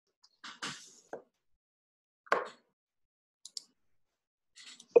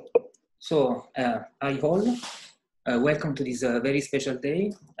Hi all, welcome to this very special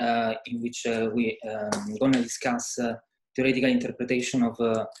day in which we're going to discuss theoretical interpretation of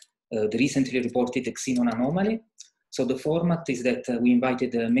the recently reported Xenon anomaly. So the format is that we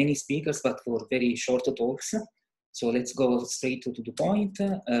invited many speakers, but for very short talks. So let's go straight to the point.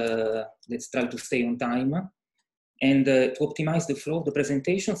 Let's try to stay on time. And to optimize the flow of the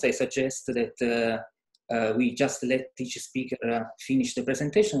presentations, I suggest that we just let each speaker finish the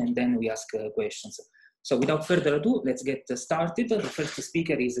presentation and then we ask questions. So without further ado, let's get started. The first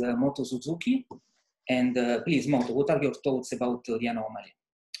speaker is Motoo Suzuki. And please, Motoo, what are your thoughts about the anomaly?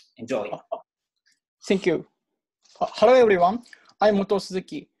 Enjoy. Thank you. Hello, everyone. I'm Motoo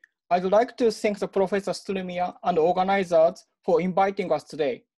Suzuki. I'd like to thank the Professor Thormaehlen and organizers for inviting us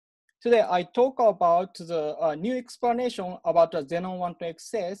today. Today, I talk about the new explanation about the Xenon 1 to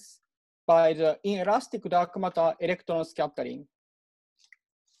excess by the inelastic dark matter electron scattering.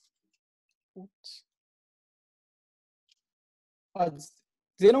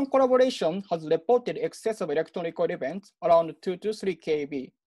 Xenon collaboration has reported excess of electron recoil events around 2 to 3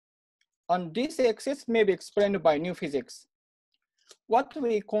 keV. And this excess may be explained by new physics. What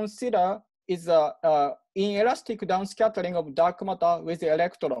we consider is inelastic downscattering of dark matter with the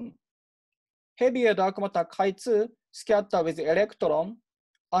electron. Heavier dark matter Chi2 scatter with the electron,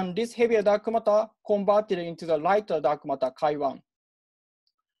 and this heavier dark matter converted into the lighter dark matter Chi1.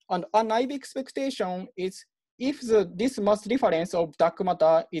 And a naive expectation is if this mass difference of dark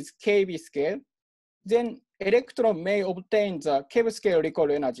matter is keV scale, then electron may obtain the keV scale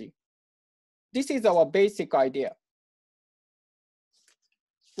recoil energy. This is our basic idea.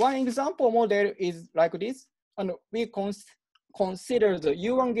 One example model is like this, and we consider the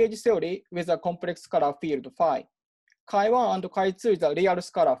U1 gauge theory with a complex scalar field phi. Chi1 and Chi2 is a real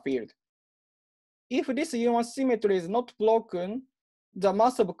scalar field. If this U1 symmetry is not broken, the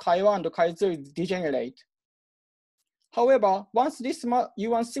mass of Chi1 and Chi2 is degenerate. However, once this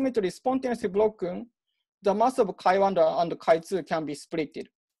U1 symmetry is spontaneously broken, the mass of Chi1 and Chi2 can be splitted.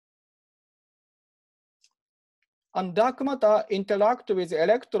 And dark matter interact with the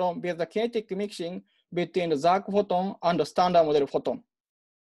electron with the kinetic mixing between the dark photon and the standard model photon.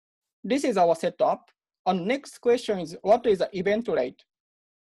 This is our setup. And next question is, what is the event rate?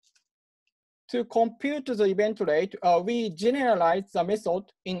 To compute the event rate, we generalize the method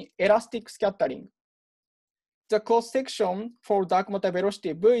in elastic scattering. The cross-section for dark matter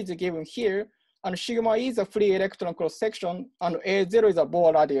velocity V is given here, and sigma is a free electron cross-section, and A0 is a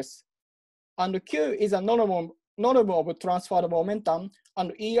Bohr radius. And Q is a norm of transfer momentum, and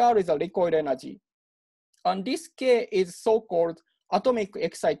ER is a recoil energy. And this K is so-called atomic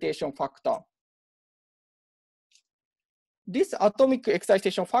excitation factor. This atomic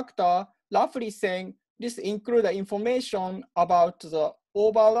excitation factor, roughly saying, this includes the information about the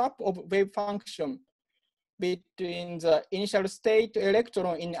overlap of wave function between the initial state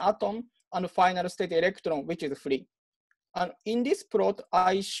electron in atom and final state electron, which is free. And in this plot,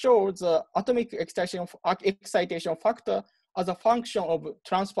 I show the atomic excitation factor as a function of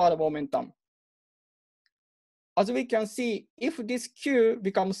transfer momentum. As we can see, if this Q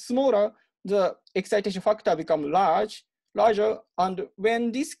becomes smaller, the excitation factor becomes larger, and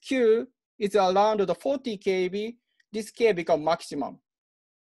when this Q is around the 40 keV, this K becomes maximum.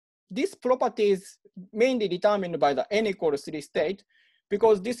 This property is mainly determined by the n equals 3 state,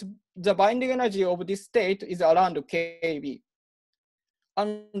 because the binding energy of this state is around keV.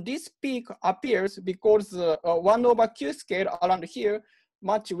 And this peak appears because 1 over Q scale around here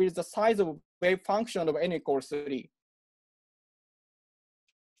match with the size of wave function of n equals 3.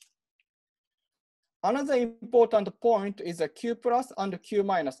 Another important point is the Q plus and Q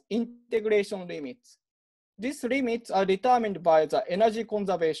minus integration limits. These limits are determined by the energy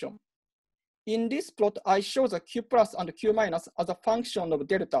conservation. In this plot, I show the Q plus and Q minus as a function of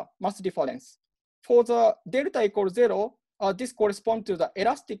delta, mass difference. For the delta equals 0, this corresponds to the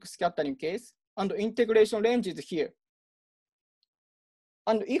elastic scattering case, and the integration range is here.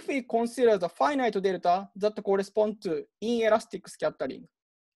 And if we consider the finite delta, that corresponds to inelastic scattering.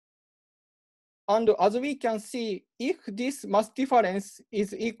 And as we can see, if this mass difference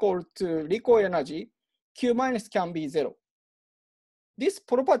is equal to recoil energy, Q minus can be 0. This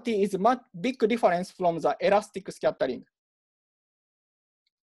property is a much big difference from the elastic scattering.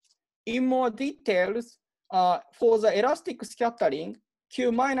 In more details, for the elastic scattering,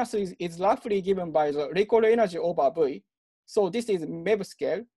 Q minus is roughly given by the recoil energy over V. So this is MEV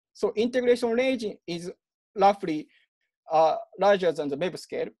scale. So integration range is roughly larger than the MEV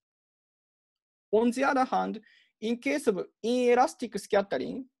scale. On the other hand, in case of inelastic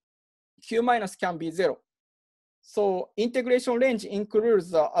scattering, Q minus can be 0. So integration range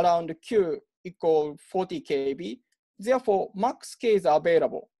includes around Q equal 40 kb. Therefore, max K is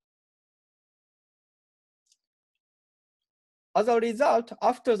available. As a result,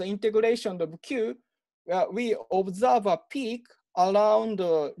 after the integration of Q, we observe a peak around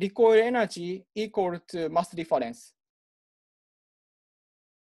the recoil energy equal to mass difference.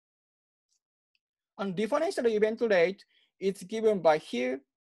 And differential event rate is given by here,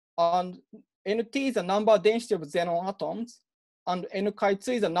 and Nt is the number density of xenon atoms, and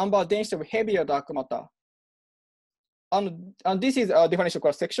Nk2 is the number density of heavier dark matter. And this is a differential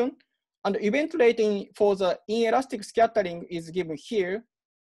cross section. And event rating for the inelastic scattering is given here.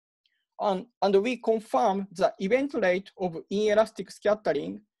 And we confirm the event rate of inelastic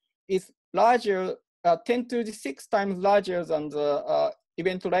scattering is larger, 10 to the 6 times larger than the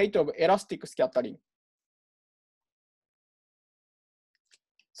event rate of elastic scattering.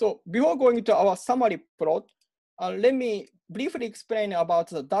 So before going to our summary plot, let me briefly explain about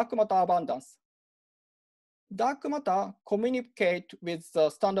the dark matter abundance. Dark matter communicate with the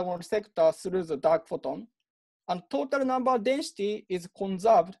standard model sector through the dark photon, and total number density is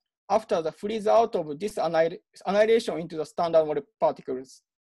conserved after the freeze out of this annihilation into the standard model particles.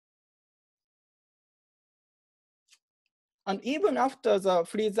 And even after the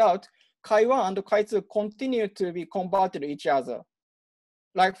freeze out, Chi1 and Chi2 continue to be converted to each other.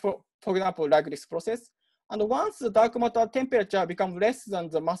 Like for example, like this process. And once the dark matter temperature becomes less than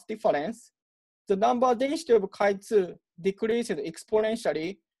the mass difference, the number density of Chi2 decreases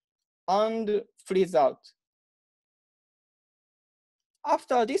exponentially and freeze out.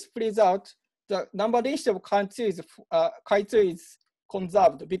 After this freeze out, the number density of Chi2 is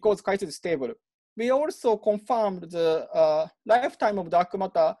conserved because Chi2 is stable. We also confirmed the lifetime of dark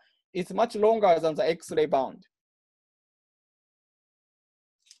matter is much longer than the X-ray bound.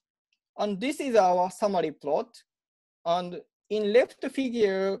 And this is our summary plot. And in left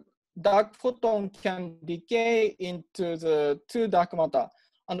figure, dark photon can decay into the 2 dark matter.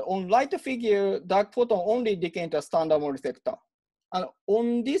 And on right figure, dark photon only decay into a standard model sector. And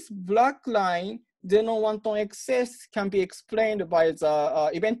on this black line, xenon 1-ton excess can be explained by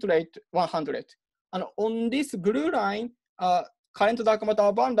the event rate 100. And on this blue line, current dark matter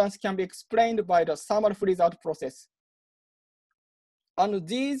abundance can be explained by the thermal freeze-out process. And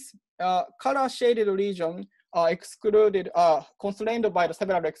these color shaded regions are excluded, constrained by the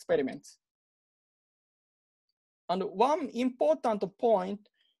several experiments. And one important point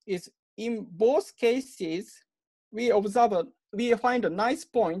is in both cases, we find a nice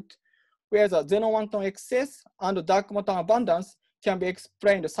point where the xenon 1-ton excess and dark matter abundance can be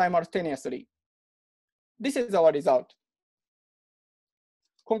explained simultaneously. This is our result.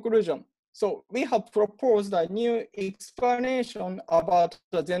 Conclusion. So we have proposed a new explanation about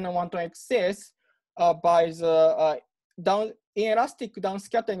the xenon 1-ton excess by the inelastic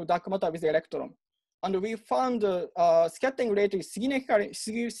downscattering of dark matter with electron. And we found the scattering rate is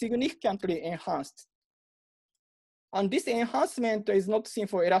significantly enhanced. And this enhancement is not seen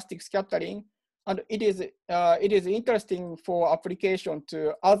for elastic scattering, and it is interesting for application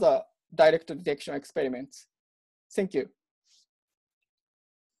to other direct detection experiments. Thank you.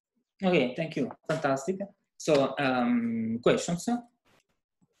 Okay, thank you. Fantastic. So, questions?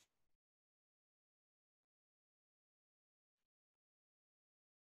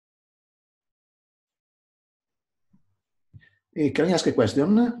 Can I ask a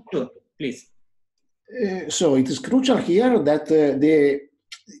question? Sure, please. So it is crucial here that the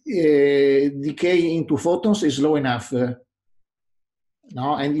decay into photons is low enough,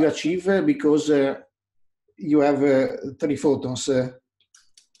 no? And you achieve because you have 3 photons.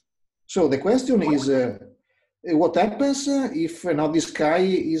 So the question is, what happens if this chi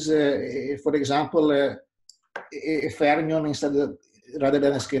is, for example, a fermion instead rather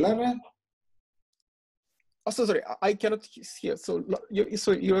than a scalar? Oh, so sorry, I cannot hear. So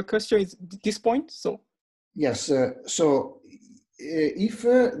your question is this point? So yes. So if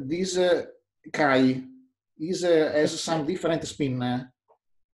this chi is has some different spin,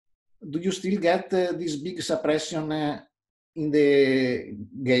 do you still get this big suppression in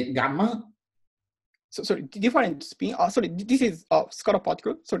the gamma? So sorry, different spin. Sorry, this is a scalar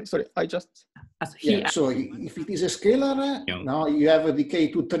particle. Sorry, I just. Yeah, so if it is a scalar, now you have a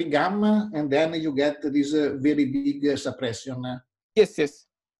decay to 3 gamma, and then you get this very big suppression. Yes.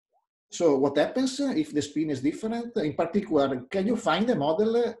 So what happens if the spin is different? In particular, can you find a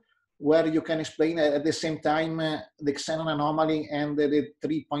model where you can explain at the same time the Xenon anomaly and the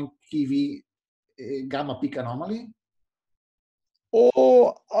 3 keV gamma peak anomaly?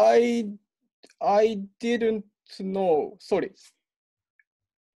 Oh, I didn't know. Sorry.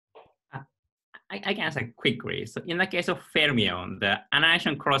 I can answer quickly. So in the case of fermion, the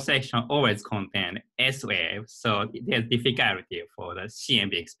annihilation cross-section always contains S wave, so there's difficulty for the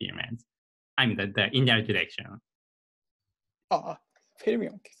CMB experiments. I mean the inner direction.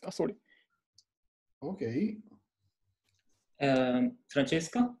 Fermion. Sorry. Okay.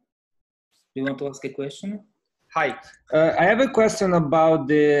 Francesca, do you want to ask a question? Hi, I have a question about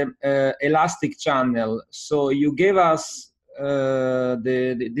the elastic channel. So you gave us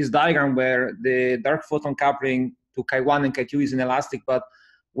this diagram where the dark photon coupling to Chi1 and Chi2 is inelastic, but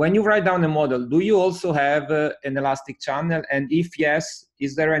when you write down a model, do you also have an elastic channel? And if yes,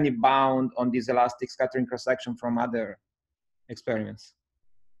 is there any bound on this elastic scattering cross-section from other experiments?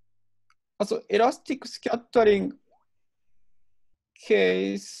 So elastic scattering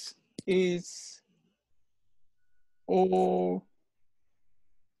case is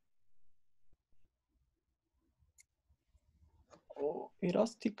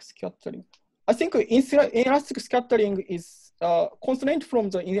elastic scattering. I think elastic scattering is constraint from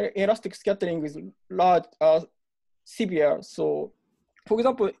the elastic scattering is large, severe. So, for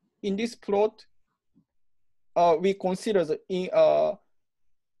example, in this plot, we consider the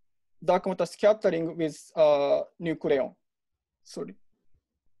dark matter scattering with nucleon. Sorry.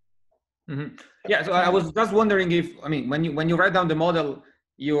 Mm-hmm. Yeah, so I was just wondering if, I mean, when you write down the model,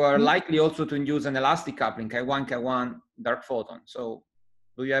 you are likely also to induce an elastic coupling, Chi1 dark photon. So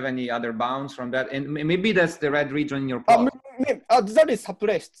do you have any other bounds from that? And maybe that's the red region in your plot. That is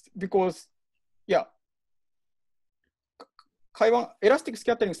suppressed because, yeah, Chi1 elastic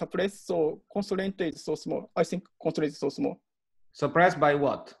scattering suppressed, so constraint is so small. I think constraint is so small. Suppressed by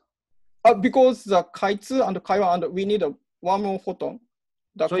what? Because the Chi2 and Chi1, and we need one more photon.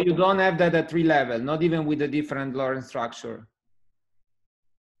 So photon. You don't have that at 3 level, not even with a different Lorentz structure?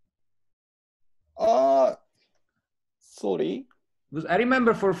 Sorry. Because I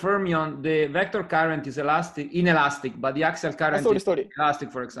remember for fermion, the vector current is inelastic, but the axial current is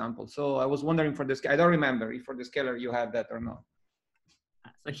elastic, for example. So I was wondering for this, I don't remember if for the scalar you have that or not.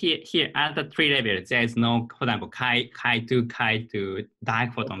 So here at the 3 levels, there is no, for example, Chi2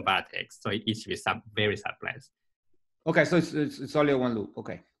 dark photon vertex. So it should be very suppressed. Okay, so it's only a one loop.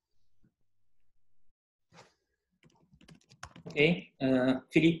 Okay. Okay,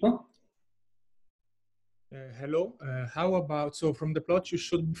 Filippo? Hello. How about, so from the plot you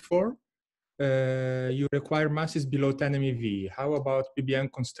showed before, you require masses below 10 MeV. How about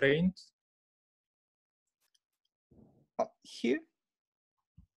PBN constraints? Here?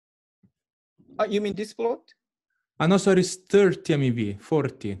 You mean this plot? No, sorry, it's 30 MeV,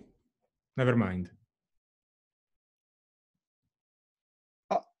 40. Never mind.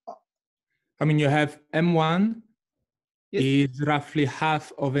 I mean, you have M1 is roughly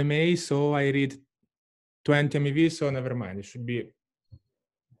half of MA, so I read 20 MeV, so never mind. It should be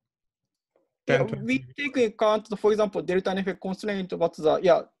 10, yeah, we take into account, for example, delta effect constraint, but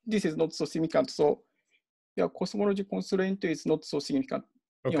this is not so significant. So, yeah, cosmology constraint is not so significant.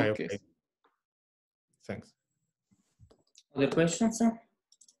 Okay, okay. Case. Thanks. Other questions?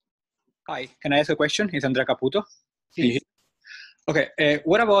 Hi, can I ask a question? It's Andrea Caputo. Please. Okay,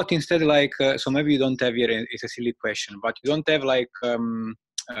 what about instead like, so maybe you don't have here, it's a silly question, but you don't have like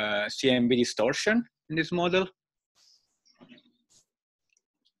CMB distortion in this model?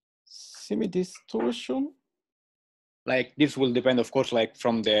 Semi-distortion? Like this will depend, of course, like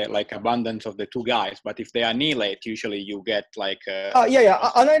from the like abundance of the two guys, but if they annihilate, usually you get like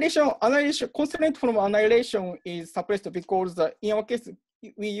annihilation constraint from annihilation is suppressed because in our case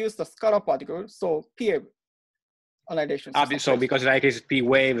we use the scalar particle, so PF annihilation. So because like it's P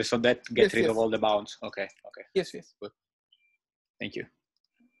wave, so that gets rid of all the bounds. Okay, okay. Yes. Good. Thank you.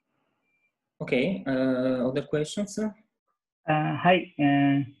 Okay, other questions? Hi,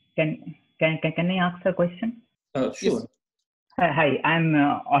 can I ask a question? Sure. Yes. Hi, I'm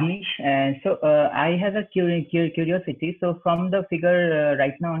Anish. So I have a curiosity. So from the figure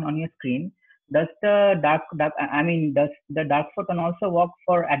right now on your screen, does the dark photon also work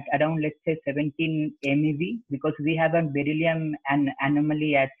for at around, let's say, 17 MeV? Because we have a beryllium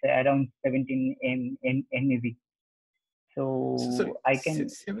anomaly at around 17 MeV. So I can.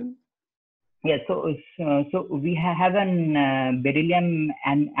 7? Yeah, so we have an beryllium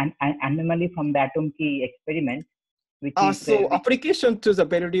anomaly from the atom key experiment, which is so application to the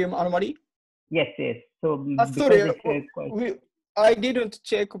beryllium anomaly. Yes. So sorry, I didn't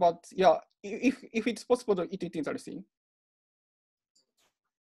check, but yeah, if it's possible, it is interesting.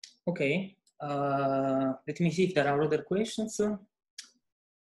 Okay, let me see if there are other questions.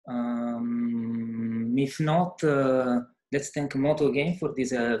 If not, let's thank Motoo again for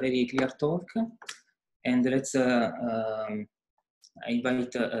this very clear talk, and let's I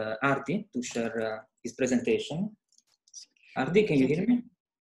invite Hardi to share his presentation. Hardi, can you hear me?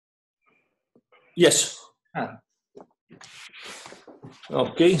 Yes. Ah.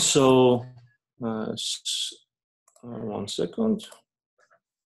 Okay, so 1 second.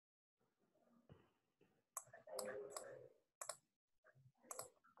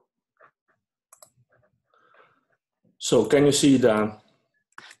 So can you see the?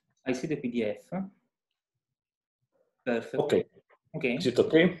 I see the PDF. Perfect. Okay. Okay. Is it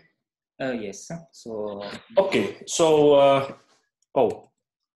okay? Yes. So. Okay. So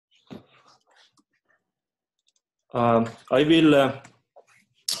I will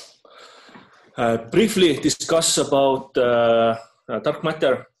briefly discuss about dark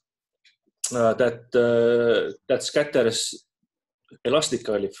matter that scatters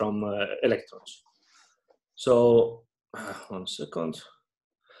elastically from electrons. So 1 second.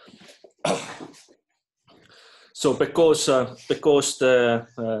 So because the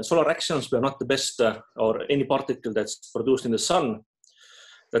solar actions were not the best, or any particle that's produced in the sun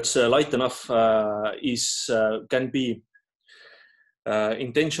that's light enough can be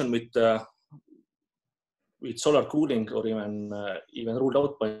in tension with solar cooling, or even ruled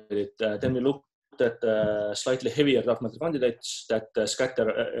out by it. Then we looked at slightly heavier dark matter candidates that scatter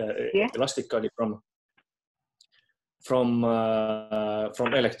elastically from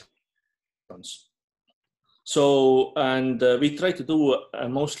electrons. So, and we try to do a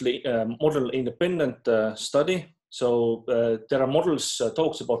mostly model-independent study. So there are models,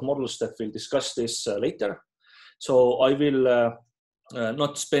 talks about models that we'll discuss this later. So I will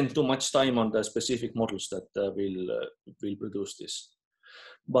not spend too much time on the specific models that will produce this.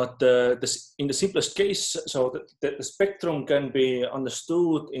 But in the simplest case, so the spectrum can be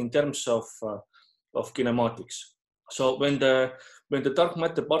understood in terms of kinematics. So when the dark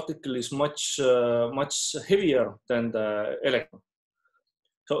matter particle is much heavier than the electron.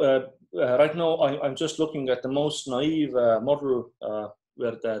 So right now I'm just looking at the most naive model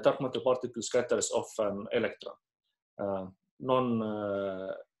where the dark matter particle scatters off an electron,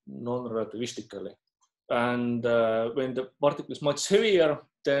 non-relativistically. And when the particle is much heavier,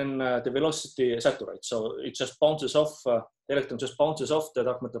 then the velocity saturates. So it just bounces off. The electron just bounces off the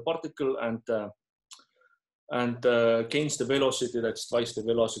dark matter particle and gains the velocity that's twice the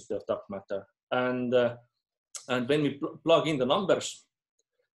velocity of dark matter. And when we plug in the numbers,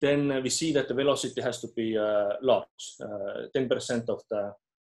 then we see that the velocity has to be large, 10% of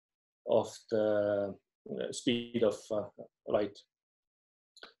the speed of light.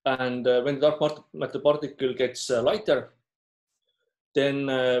 And when the dark matter particle gets lighter, then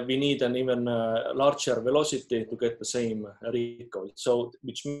we need an even larger velocity to get the same recoil. So,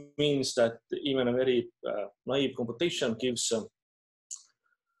 which means that even a very naive computation gives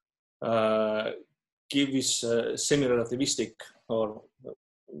semi-relativistic or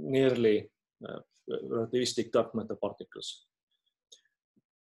nearly relativistic dark matter particles.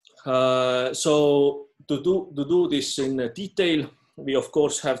 So to do this in detail, we of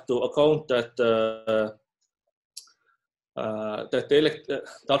course have to account that that the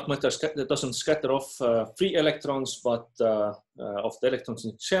dark matter doesn't scatter off free electrons, but of the electrons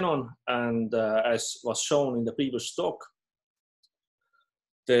in Xenon. And as was shown in the previous talk,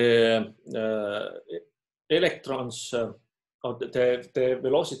 the electrons or the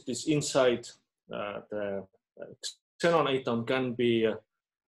velocities inside the Xenon atom can be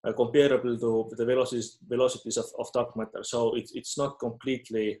comparable to the velocities of dark matter. So it's not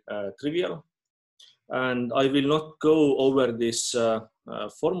completely trivial. And I will not go over this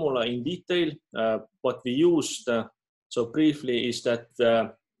formula in detail. What we used, so briefly, is that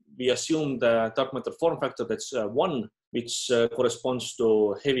we assume the dark matter form factor that's 1, which corresponds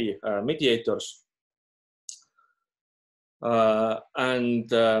to heavy mediators.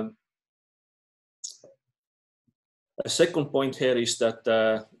 And a second point here is that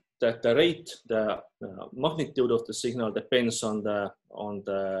the rate, the magnitude of the signal depends on the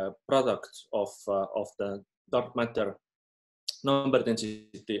product of the dark matter number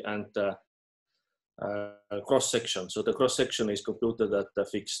density and cross section. So the cross section is computed at the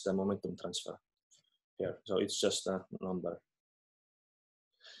fixed momentum transfer here. So it's just a number.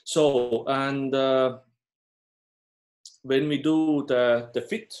 So and when we do the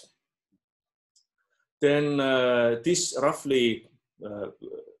fit, then this roughly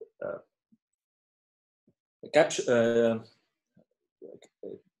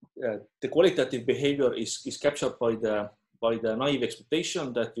the qualitative behavior is captured by the naive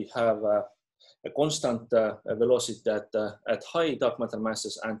expectation that we have a constant velocity at high dark matter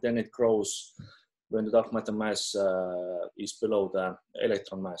masses, and then it grows when the dark matter mass is below the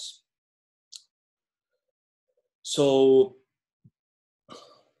electron mass. So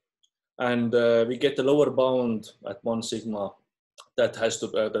And we get the lower bound at 1 sigma that has to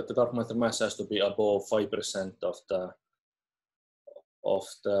that the dark matter mass has to be above 5% of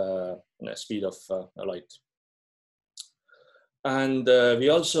the speed of light. And we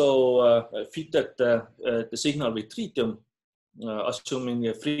also fitted the signal with tritium, assuming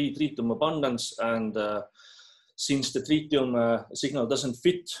a free tritium abundance. And since the tritium signal doesn't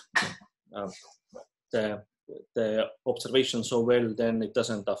fit the observation so well, then it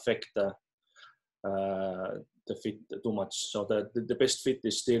doesn't affect the fit too much. So the best fit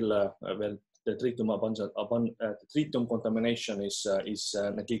is still well, the tritium abundance, the tritium contamination is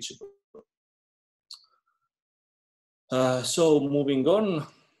negligible. So moving on,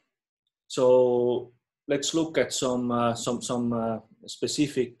 so let's look at some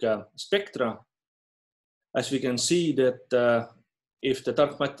specific spectra. As we can see that if the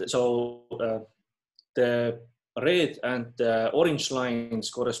dark matter, so the red and the orange lines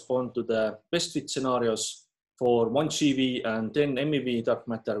correspond to the best fit scenarios for 1 GeV and 10 MeV dark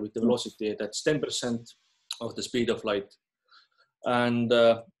matter with the velocity that's 10% of the speed of light. And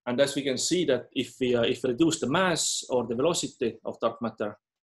as we can see that if we reduce the mass or the velocity of dark matter,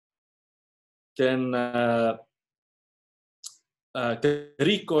 then the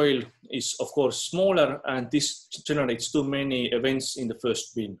recoil is of course smaller, and this generates too many events in the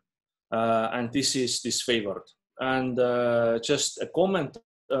first bin, and this is disfavored. And just a comment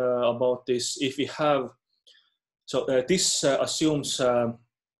about this: if we have, so this assumes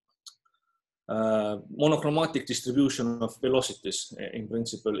monochromatic distribution of velocities in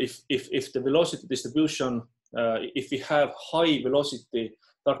principle. If the velocity distribution, if we have high velocity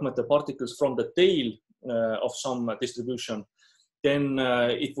dark matter particles from the tail of some distribution, then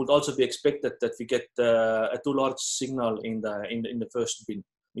it would also be expected that we get a too large signal in the first bin,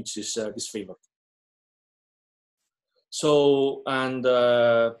 which is disfavored. So, and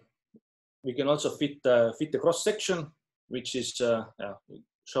we can also fit the cross section, which is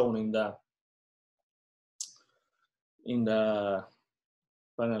shown in the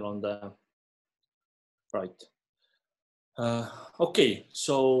panel on the right. Okay,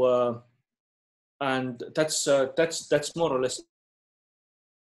 so and that's more or less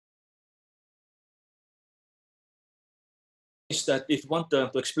is that if you want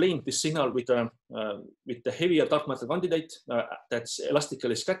to explain this signal with the heavier dark matter candidate that's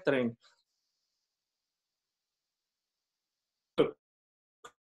elastically scattering,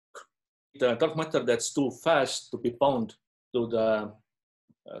 the dark matter that's too fast to be bound to the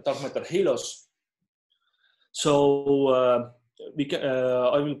dark matter halos. So we can,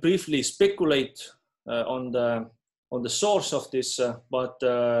 I will briefly speculate on the source of this, but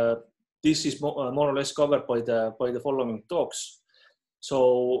this is more or less covered by the following talks.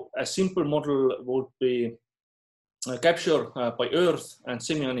 So a simple model would be capture by Earth and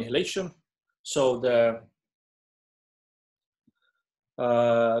semi-annihilation. So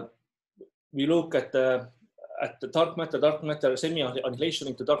we look at the dark matter semi-annihilation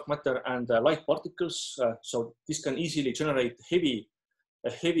into dark matter and light particles. So this can easily generate a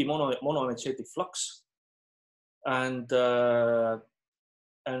heavy monoenergetic flux, and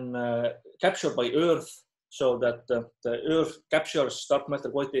captured by Earth, so that the Earth captures dark matter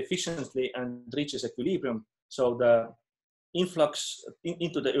quite efficiently and reaches equilibrium. So the influx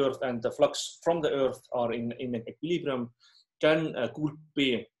into the Earth and the flux from the Earth are in equilibrium, could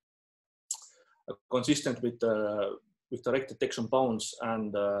be consistent with the direct detection bounds,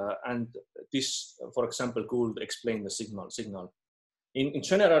 and this, for example, could explain the signal. In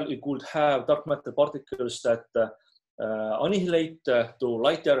general, you could have dark matter particles that annihilate to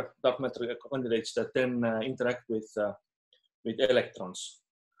lighter dark matter candidates that then interact with electrons.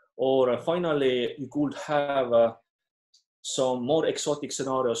 Or finally, you could have some more exotic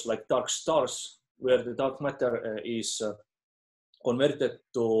scenarios like dark stars, where the dark matter is converted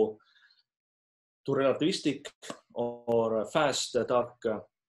to relativistic or fast dark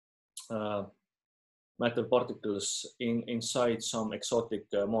matter particles inside some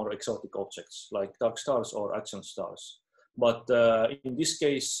more exotic objects like dark stars or action stars. But in this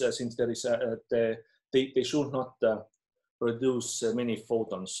case, since there is they should not produce many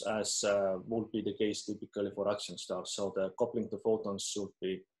photons, as would be the case typically for action stars. So the coupling to photons should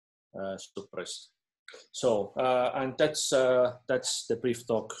be suppressed. So and that's the brief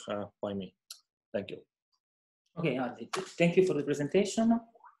talk by me. Thank you. Okay, Hardi, thank you for the presentation.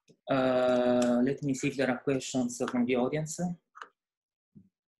 Let me see if there are questions from the audience.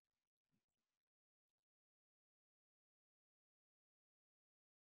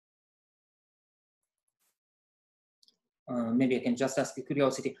 Maybe I can just ask a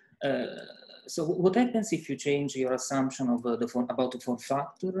curiosity. So what happens if you change your assumption of about the form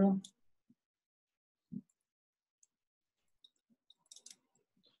factor?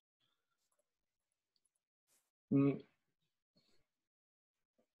 I'm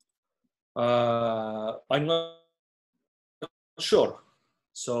not sure.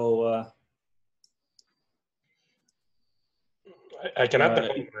 So I can add the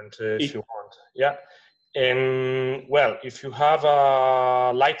comment if you want. Yeah. Well, if you have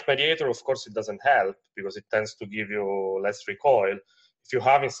a light mediator, of course, it doesn't help because it tends to give you less recoil. If you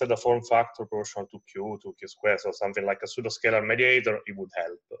have instead a form factor proportional to Q squared, or something like a pseudoscalar mediator, it would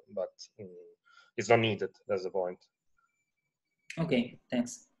help, but it's not needed. That's the point. Okay,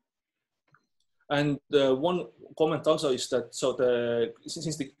 thanks. And one comment also is that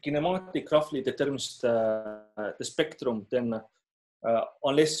since the kinematic roughly determines the spectrum, then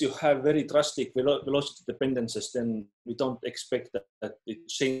unless you have very drastic velocity dependencies, then we don't expect that it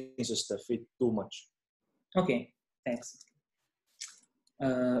changes the fit too much. Okay, thanks.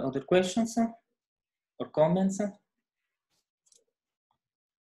 Other questions or comments?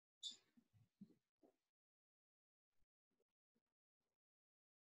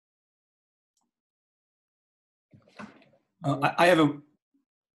 I have a,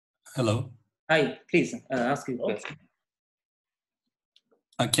 hello. Hi, please ask your question.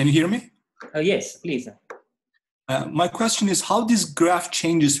 Can you hear me? Yes, please. My question is how this graph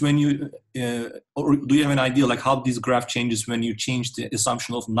changes when you, or do you have an idea like how this graph changes when you change the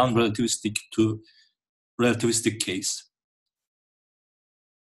assumption of non-relativistic to relativistic case?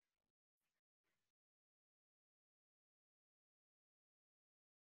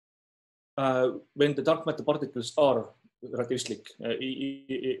 When the dark matter particles are relativistic,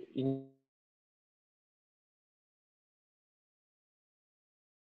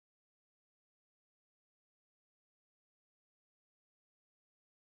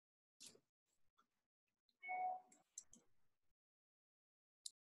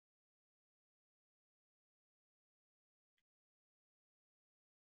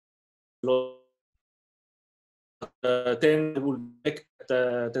 then we will make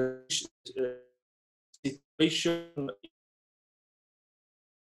the situation.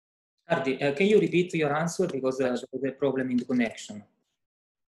 Hardi, can you repeat your answer because there was a problem in the connection?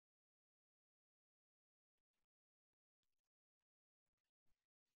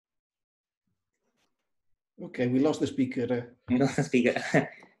 Okay, we lost the speaker. We lost the speaker.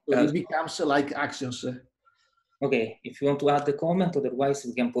 So it becomes like actions. Okay, if you want to add the comment, otherwise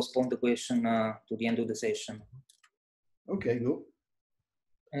we can postpone the question to the end of the session. Okay, go.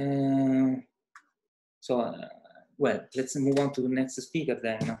 Well, let's move on to the next speaker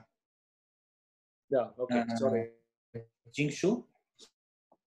then. Yeah, okay, sorry. Jing Shu.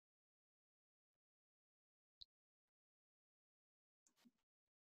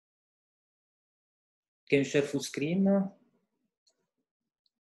 Can you share full screen?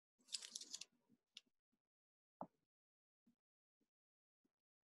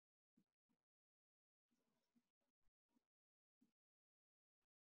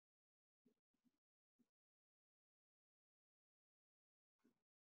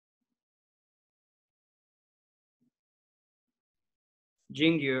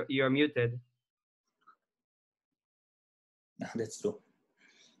 Jing, you're muted. That's true.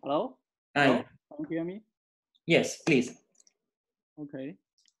 Hello? Hi. Hello? Can you hear me? Yes, please. Okay.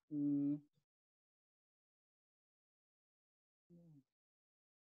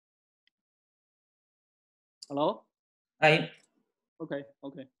 Hello? Hi. Okay,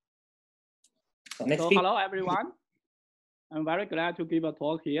 okay. So hello, everyone. I'm very glad to give a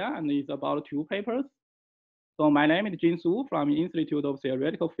talk here, and it's about two papers. So my name is Jing Su from the Institute of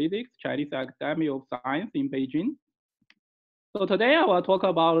Theoretical Physics, Chinese Academy of Science in Beijing. So today I will talk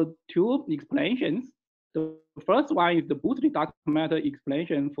about two explanations. The first one is the boosted dark matter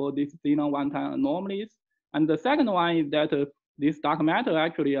explanation for these Xenon one-time anomalies. And the second one is that this dark matter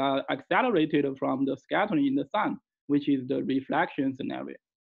actually are accelerated from the scattering in the sun, which is the reflection scenario.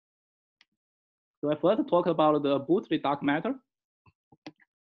 So I first talk about the boosted dark matter.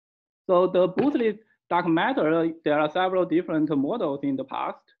 So the boosted dark matter, there are several different models in the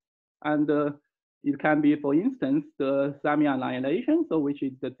past. And it can be, for instance, the semi-annihilation, so which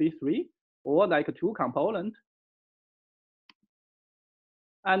is the C3, or like a two component.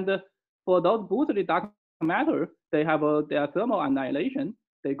 And for those boosted dark matter, they have their thermal annihilation.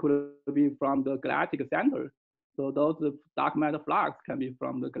 They could be from the galactic center. So those dark matter flux can be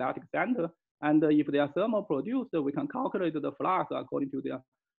from the galactic center. And if they are thermal produced, we can calculate the flux according to their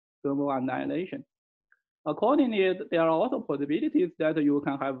thermal annihilation. Accordingly, there are also possibilities that you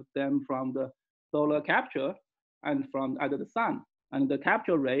can have them from the solar capture and from either the sun. And the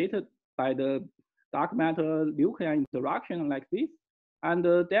capture rate by the dark matter nuclear interaction like this. And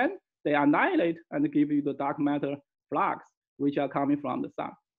then they annihilate and give you the dark matter flux, which are coming from the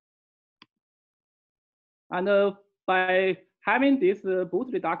sun. And by having this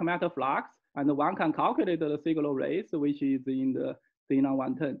boosted dark matter flux, and one can calculate the signal rates, which is in the Xenon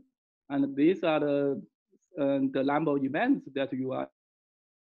 110. And these are the number of events that you are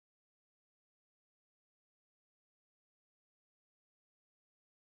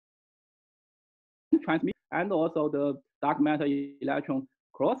transmit, and also the dark matter electron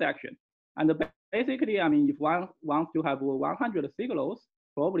cross section. And basically, I mean, if one wants to have 100 signals,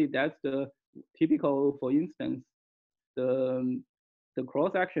 probably that's the typical, for instance, the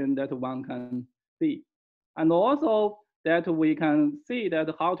cross section that one can see. And also that we can see that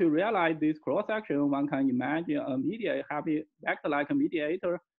how to realize this cross section, one can imagine a mediator, vector-like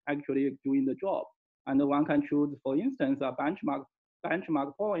mediator actually doing the job. And one can choose, for instance, a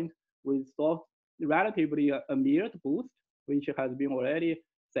benchmark point with soft, relatively a mirrored boost, which has been already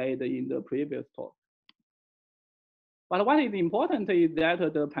said in the previous talk. But what is important is that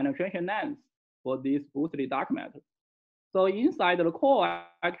the penetration length for this boosted dark matter. So inside the core,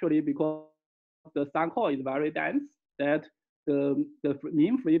 actually, because the sun core is very dense, that the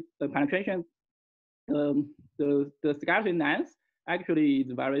mean free penetration, the scattering length actually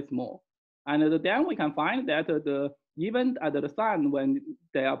is very small. And then we can find that even at the sun, when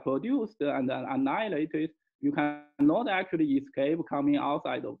they are produced and annihilated, you cannot actually escape coming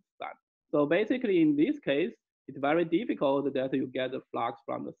outside of the sun. So basically, in this case, it's very difficult that you get the flux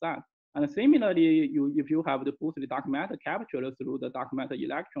from the sun. And similarly, if you have the boosted dark matter captured through the dark matter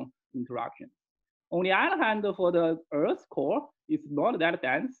electron interaction. On the other hand, for the Earth's core, it's not that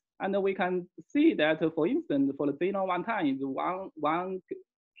dense. And we can see that, for instance, for the Xenon 110 is 1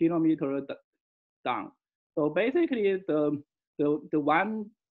 kilometer down. So basically, the one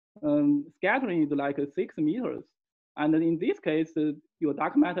scattering is like 6 meters. And in this case, your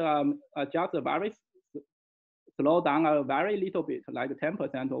dark matter are just a very slow down a very little bit, like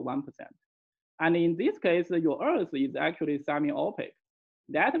 10% or 1%. And in this case, your Earth is actually semi-opaque.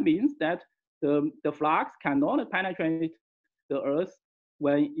 That means that the flux cannot penetrate the Earth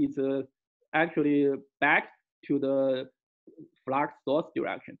when it's actually back to the flux source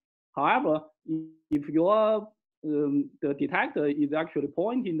direction. However, if your the detector is actually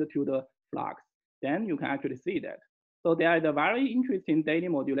pointing to the flux, then you can actually see that. So there is a very interesting daily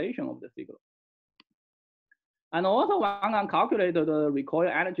modulation of the signal. And also one can calculate the recoil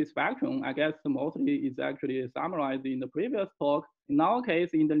energy spectrum. I guess mostly is actually summarized in the previous talk. In our case,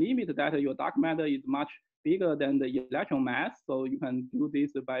 in the limit that your dark matter is much bigger than the electron mass, so you can do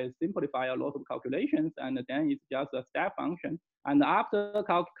this by simplify a lot of calculations, and then it's just a step function. And after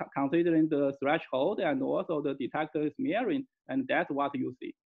considering the threshold and also the detector is mirroring, and that's what you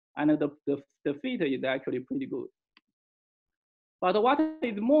see. And the fit is actually pretty good. But what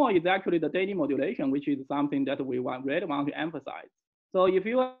is more is actually the daily modulation, which is something that we really want to emphasize. So if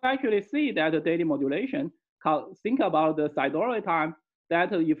you actually see that the daily modulation, think about the sidereal time,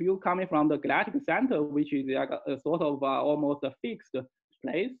 that if you're coming from the galactic center, which is like a sort of almost a fixed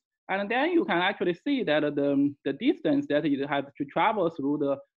place, and then you can actually see that the distance that it has to travel through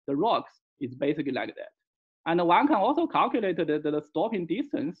the rocks is basically like that. And one can also calculate the stopping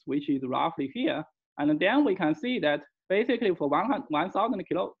distance, which is roughly here. And then we can see that basically for 1,000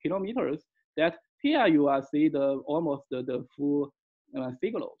 kilometers, that here you will see almost the full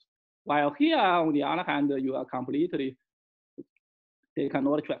signals. While here, on the other hand, you are completely, they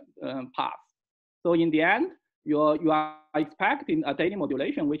cannot pass. So in the end, you are expecting a daily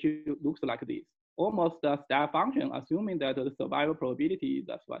modulation, which looks like this, almost a step function, assuming that the survival probability is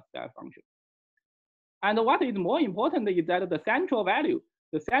a step function. And what is more important is that the central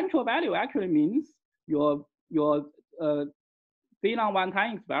value actually means your Xenon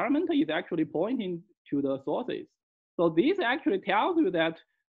 110 experiment is actually pointing to the sources. So this actually tells you that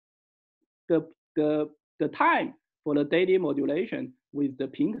the time for the daily modulation with the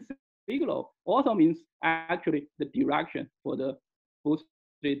pink signal also means actually the direction for the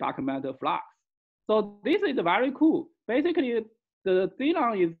boosted dark matter flux. So this is very cool. Basically, the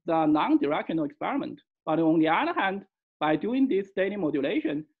Xenon is a non-directional experiment. But on the other hand, by doing this daily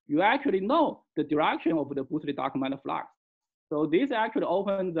modulation, you actually know the direction of the boosted dark matter flux. So this actually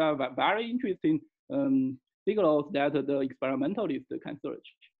opens very interesting signals that the experimentalist can search.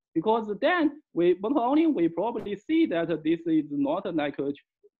 Because then not only we probably see that this is not like a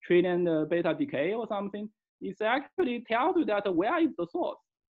trillion beta decay or something, it actually tells you that where is the source.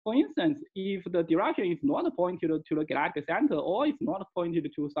 For instance, if the direction is not pointed to the galactic center or it's not pointed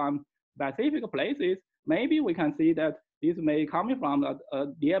to some specific places, maybe we can see that this may come from a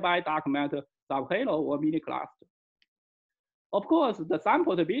nearby dark matter subhalo or mini cluster. Of course, some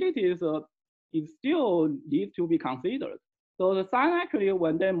possibilities is still need to be considered. So the sun actually,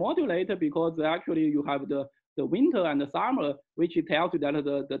 when they modulate, because actually you have the winter and the summer, which tells you that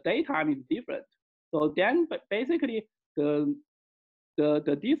the daytime is different. So then basically the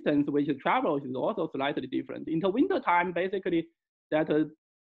distance which it travels is also slightly different. In the winter time, basically that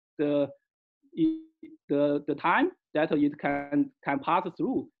the time that it can pass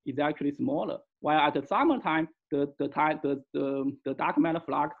through is actually smaller. While at the summertime, the dark matter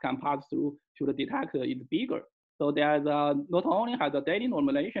flux can pass through to the detector is bigger. So there's not only has a daily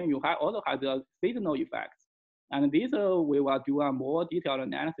normalization, you also have the seasonal effects. And this we will do a more detailed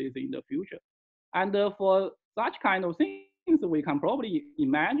analysis in the future. And for such kind of things, we can probably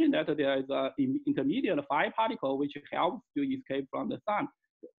imagine that there is an intermediate phi particle which helps to escape from the sun.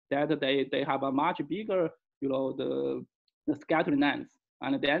 That they have a much bigger, the scattering length,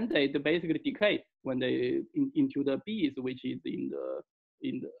 and then they basically decay when they into the bees, which is in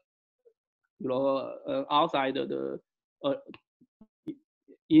the outside the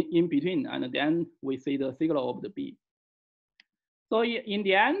in between, and then we see the signal of the bee. So in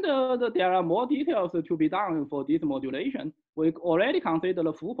the end, there are more details to be done for this modulation. We already considered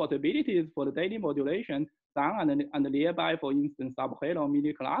the full possibilities for the daily modulation, sun and nearby, for instance, subhalo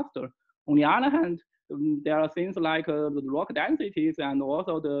mini cluster. On the other hand, there are things like the rock densities and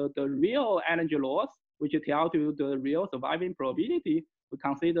also the real energy loss, which tells you the real surviving probability. We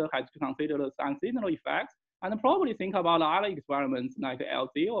have to consider the sun signal effects and probably think about other experiments like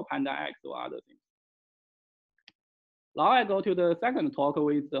LC or Panda X or other things. Now I go to the second talk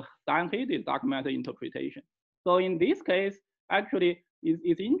with the sun-heated dark matter interpretation. So in this case, actually,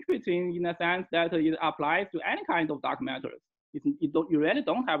 it's interesting in a sense that it applies to any kind of dark matter. You really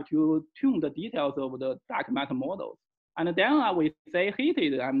don't have to tune the details of the dark matter models. And then we say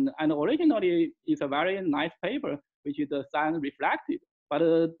heated, and originally it's a very nice paper, which is the sun reflected. But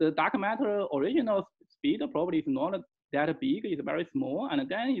the dark matter original speed probably is not that big, it's very small, and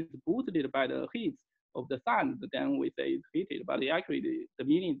then it's boosted by the heat of the sun, then we say it's heated, but actually the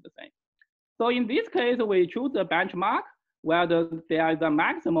meaning is the same. So in this case, we choose the benchmark where there is a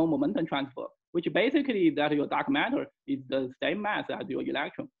maximum momentum transfer, which basically is that your dark matter is the same mass as your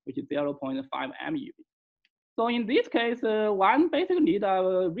electron, which is 0.5 MeV. So in this case, one basically needs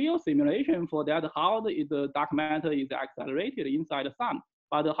a real simulation for that, how the dark matter is accelerated inside the sun.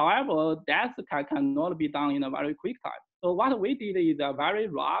 But however, that cannot be done in a very quick time. So what we did is a very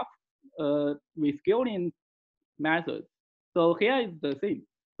rough rescaling method. So here is the thing.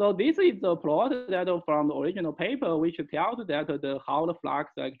 So this is the plot that from the original paper, which tells that how the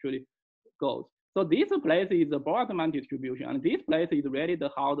flux actually goes. So this place is the Boltzmann distribution, and this place is really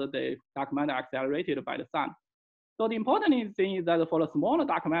how the dark matter accelerated by the sun. So the important thing is that for the smaller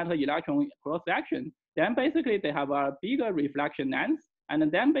dark matter electron cross section, then basically they have a bigger reflection length,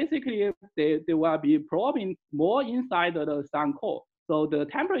 and then basically they will be probing more inside the sun core. So the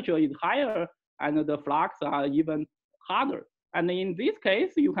temperature is higher and the flux are even harder. And in this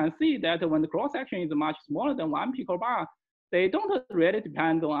case, you can see that when the cross section is much smaller than 1 picobar, they don't really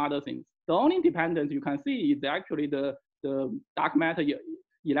depend on other things. The only dependence you can see is actually the dark matter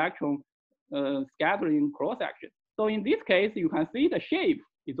electron scattering cross section. So in this case, you can see the shape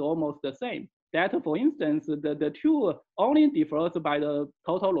is almost the same. That, for instance, the two only differs by the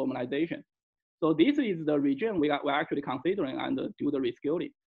total normalization. So this is the region we're actually considering and do the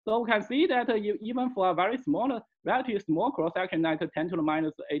rescaling. So we can see that even for a very small, relatively small cross section, like 10 to the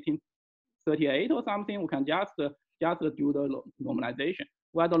minus 1838 or something, we can just do the normalization.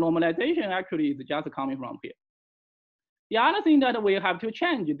 Where the normalization actually is just coming from here. The other thing that we have to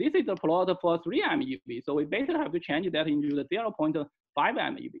change, this is the plot for 3 MeV. So we basically have to change that into the 0.5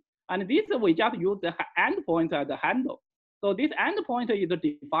 MeV. And this we just use the endpoint as the handle. So this endpoint is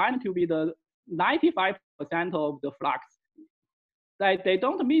defined to be the 95% of the flux. They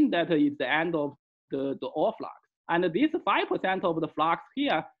don't mean that it's the end of the all flux. And this 5% of the flux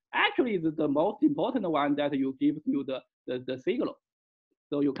here actually is the most important one that you give you the signal.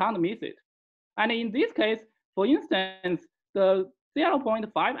 So you can't miss it. And in this case, for instance, the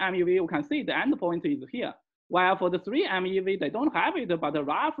 0.5 MeV, you can see the endpoint is here. While for the 3 MeV, they don't have it, but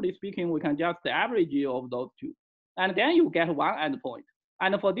roughly speaking, we can just average of those two. And then you get one endpoint.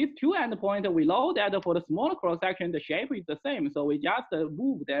 And for these two endpoints, we know that for the small cross section, the shape is the same. So we just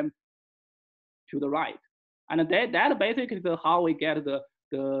move them to the right. And that basically is how we get the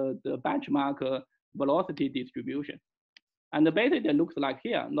benchmark velocity distribution. And basically it looks like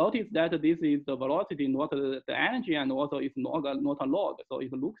here. Notice that this is the velocity, not the energy, and also it's not a log. So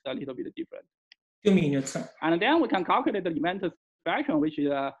it looks a little bit different. 2 minutes. And then we can calculate the event spectrum, which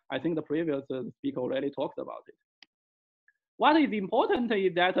I think the previous speaker already talked about it. What is important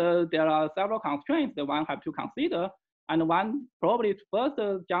is that there are several constraints that one have to consider. And one probably first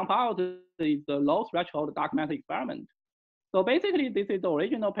jump out is the low threshold dark matter experiment. So basically, this is the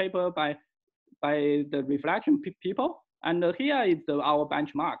original paper by the reflection people. And here is our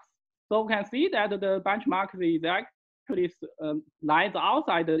benchmarks. So we can see that the benchmark is actually lies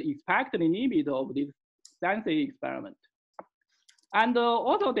outside the expected limit of this sensing experiment. And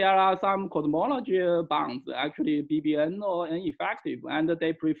also there are some cosmology bounds, actually BBN or ineffective, and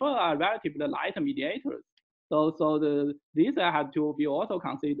they prefer a relatively light mediators. So these have to be also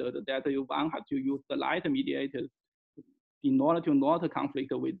considered, that one has to use the light mediators in order to not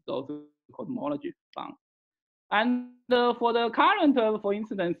conflict with those cosmology bounds. And for the current, for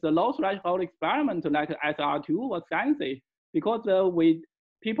instance, the low threshold experiment like SR2 was fancy because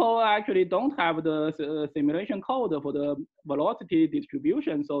people actually don't have the simulation code for the velocity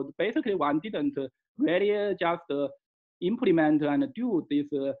distribution. So basically one didn't really just implement and do this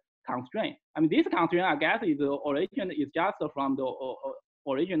constraint. I mean, this constraint, I guess, is just from the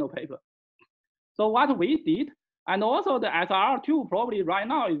original paper. So what we did, and also the SR2 probably right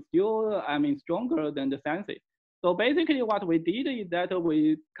now is still, I mean, stronger than the Sensei. So basically what we did is that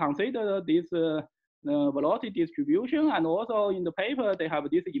we consider this velocity distribution, and also in the paper, they have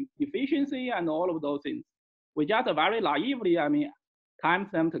this efficiency and all of those things. We just very naively, I mean, times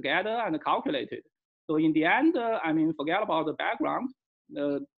them together and calculated. So in the end, I mean, forget about the background,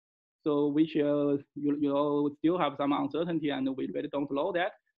 so which, you know, still have some uncertainty and we really don't know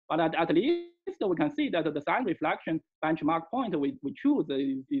that. But at least we can see that the sun reflection benchmark point we choose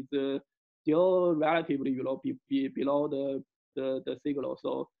is still relatively, you know, below the signal.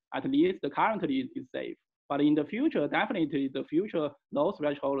 So at least currently is safe. But in the future, definitely the future low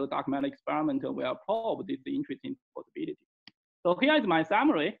threshold dark matter experiment will probe this interesting possibility. So here is my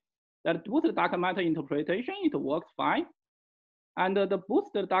summary, that boosted dark matter interpretation, it works fine. And the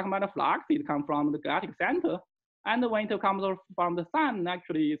boosted dark matter flux, it comes from the galactic center. And when it comes from the sun,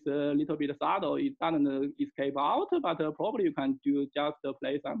 actually it's a little bit subtle. It doesn't escape out, but probably you can do just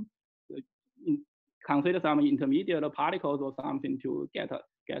play some, consider some intermediate particles or something to get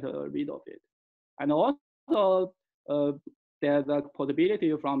rid of it. And also there's a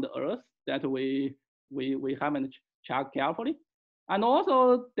possibility from the Earth that we haven't checked carefully. And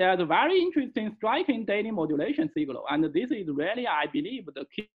also there's a very interesting striking daily modulation signal. And this is really, I believe, the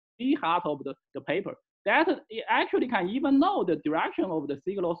key heart of the paper. That it actually can even know the direction of the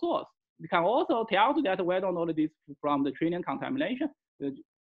signal source. It can also tell that whether or not this from the trinium contamination, the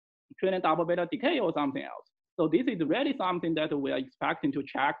trinium double beta decay or something else. So this is really something that we are expecting to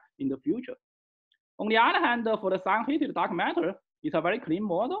check in the future. On the other hand, for the sun-heated dark matter, it's a very clean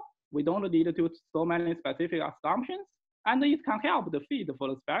model. We don't need to do so many specific assumptions, and it can help the feed for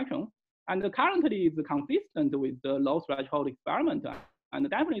the spectrum. And currently it's consistent with the low threshold experiment. And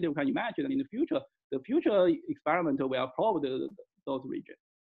definitely we can imagine in the future experiment will probe those regions.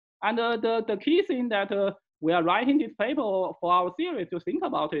 And the key thing that we are writing this paper for our series to think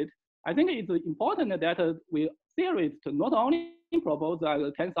about it, I think it's important that we series to not only propose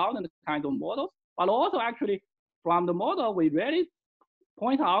 10,000 kind of models, but also actually from the model, we really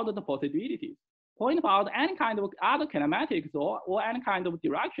point out the possibilities, point out any kind of other kinematics or any kind of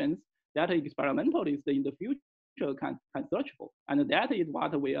directions that experimentalists in the future can search for. And that is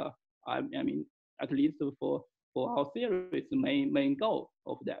what we are, I mean, at least for our series, main goal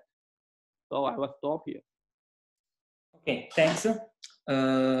of that. So I will stop here. Okay, thanks.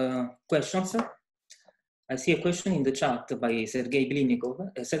 Questions? I see a question in the chat by Sergei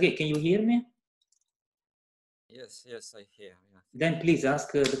Blinikov. Sergei, can you hear me? Yes, I hear. Yeah. Then please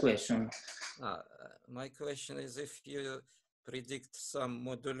ask the question. My question is, if you predict some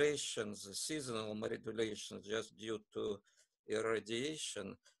modulations, seasonal modulations just due to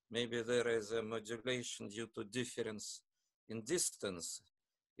irradiation, maybe there is a modulation due to difference in distance.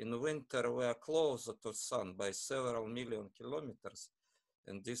 In winter, we are closer to sun by several million kilometers,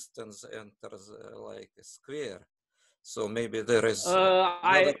 and distance enters like a square. So maybe there is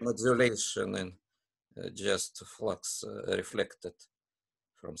another modulation and just flux reflected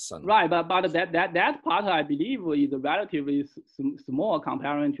from sun. Right, but that part I believe is relatively small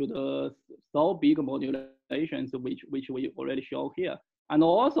compared to the so big modulations which we already show here. And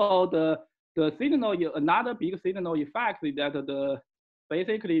also the signal, another big signal effect is that the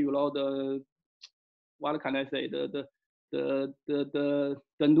basically, you know, the what can I say, the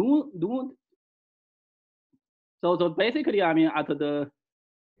noon. So basically, I mean, at the,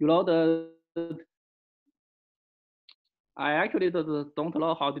 you know, I actually don't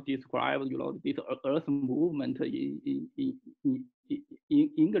know how to describe, you know, this Earth movement in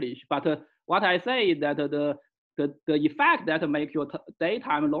English. But what I say is that the effect that makes your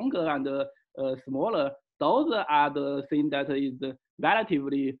daytime longer and smaller those are the thing that is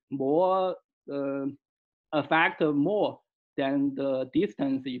relatively more affect more than the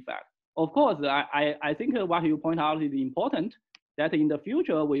distance effect. Of course, I think what you point out is important, that in the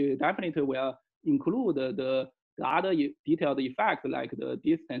future, we definitely will include the other detailed effects like the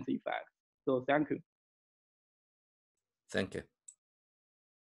distance effect. So thank you. Thank you.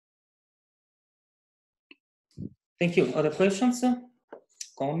 Thank you. Other questions,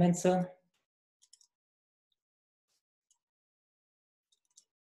 comments?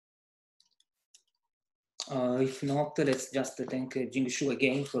 If not, let's just thank Jing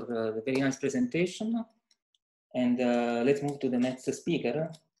again for the very nice presentation. And let's move to the next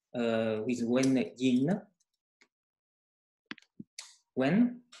speaker, with Wen Yin.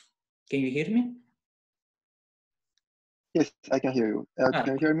 Wen, can you hear me? Yes, I can hear you. Can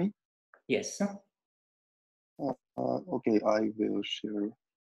you hear me? Yes. Okay, I will share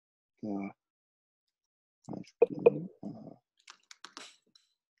my screen.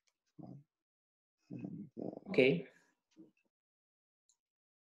 Okay.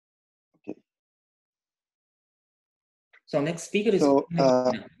 Okay. So next speaker is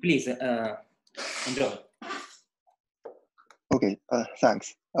please enjoy. Okay,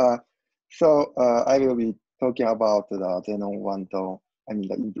 thanks. So I will be talking about the Xenon Quantum, I mean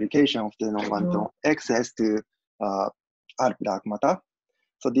the implication of Xenon Quantum access to ARP dark matter.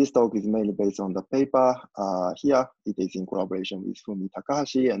 So this talk is mainly based on the paper here. It is in collaboration with Fumi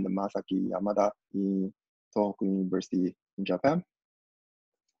Takahashi and Masaki Yamada in Tohoku University in Japan.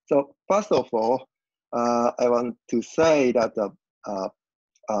 So first of all, I want to say that the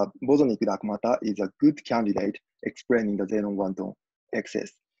bosonic dark matter is a good candidate explaining the Xenon quantum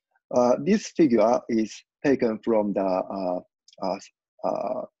excess. This figure is taken from the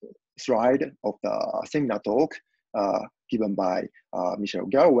slide of the seminar talk given by Michel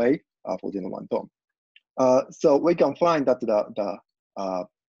Galloway for Xenon quantum. So we can find that the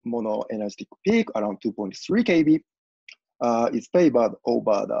monoenergetic peak around 2.3 kb is favored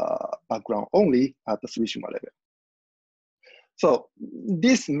over the background only at the 3 sigma level. So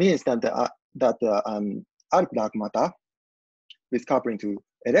this means that ARP dark matter with coupling to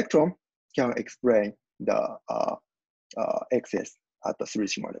electron can explain the excess at the 3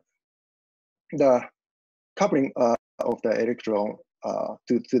 sigma level. The coupling of the electron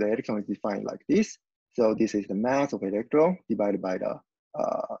to the electron is defined like this. So this is the mass of electron divided by the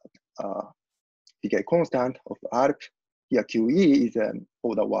decay constant of the ARP. Here QE is an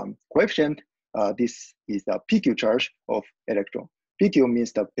order 1 coefficient. This is the PQ charge of electron. PQ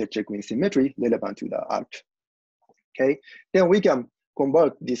means the Petrek-Wien symmetry relevant to the ARP. Okay, then we can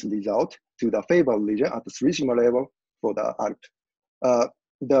convert this result to the favored region at the 3 sigma level for the ARP.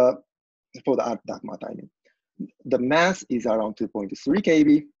 For the ARP dark matter, I mean. The mass is around 2.3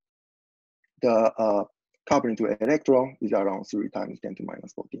 kb. The coupling to electron is around 3 times 10 to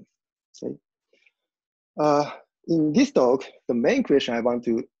minus 14. Okay. In this talk, the main question I want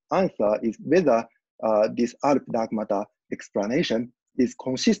to answer is whether this ARP dark matter explanation is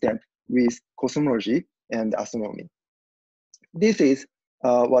consistent with cosmology and astronomy. This is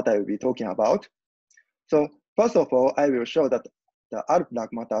what I will be talking about. So first of all, I will show that the ARP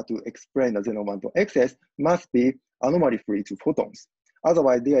dark matter to explain the Xenon quantum excess must be anomaly-free to photons.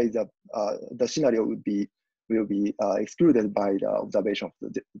 Otherwise, there is the scenario will be excluded by the observation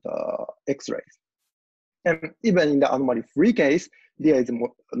of the X-rays. And even in the anomaly-free case, there is a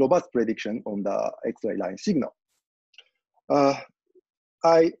more robust prediction on the X-ray line signal.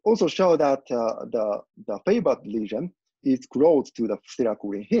 I also show that the favored region is close to the stellar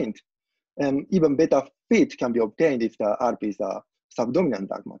cooling hint, and even better fit can be obtained if the ARP is a subdominant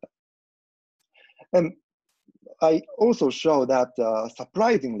dark matter. And I also show that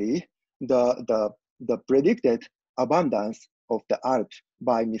surprisingly, the predicted abundance of the ARP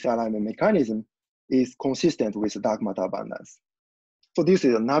by misalignment mechanism is consistent with dark matter abundance. So this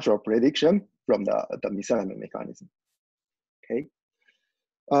is a natural prediction from the misalignment mechanism. Okay.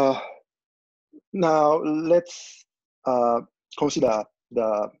 Now let's consider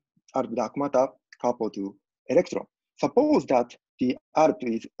the ARP dark matter coupled to electron. Suppose that the ARP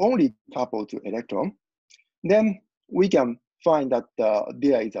is only coupled to electron, then we can find that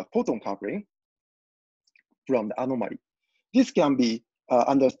there is a photon coupling from the anomaly. This can be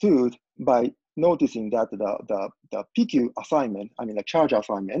understood by noticing that the PQ assignment, I mean the charge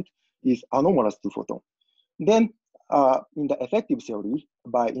assignment, is anomalous to photon. Then in the effective theory,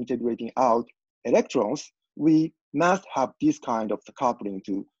 by integrating out electrons, we must have this kind of coupling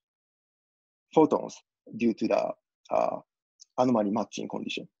to photons due to the anomaly matching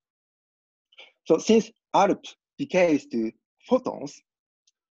condition. So since ARP decays to photons,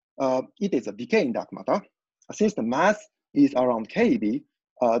 it is a decaying dark matter. since the mass is around keV,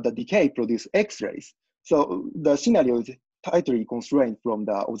 the decay produces X-rays. So the scenario is tightly constrained from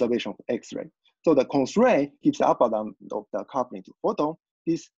the observation of X-ray. So the constraint keeps the upper bound of the coupling to photon.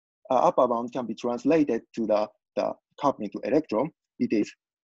 This upper bound can be translated to the coupling to electron. It is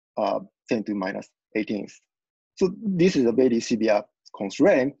 10 to minus 18th. So this is a very severe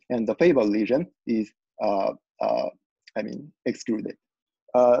constraint, and the favored region is, excluded.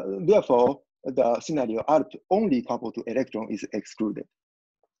 Therefore, the scenario ARP only coupled to electron is excluded.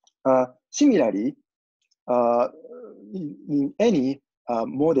 Similarly, in any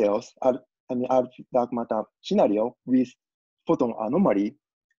models, ARP dark matter scenario with photon anomaly,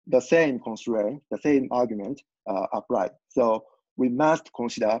 the same constraint, the same argument apply. So we must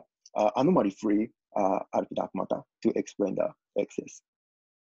consider anomaly-free ARP dark matter to explain the excess.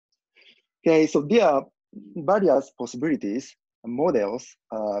 Okay, so there are various possibilities, models,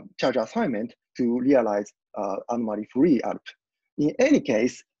 charge assignment to realize anomaly-free ARP. In any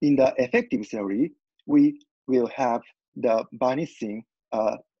case, in the effective theory, we will have the vanishing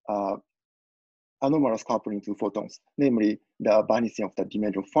anomalous coupling to photons, namely the vanishing of the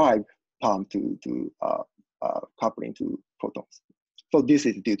dimension 5 term to coupling to photons. So this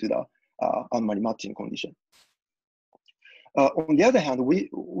is due to the anomaly matching condition. On the other hand,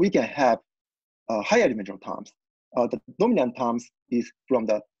 we can have higher dimensional terms. The dominant terms is from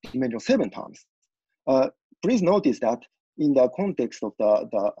the dimension 7 terms. Please notice that in the context of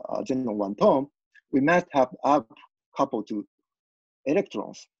the Xenon 1 term, we must have ARP coupled to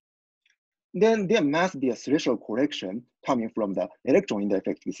electrons. Then there must be a threshold correction coming from the electron in the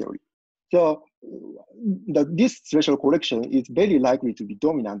effective theory. So this threshold correction is very likely to be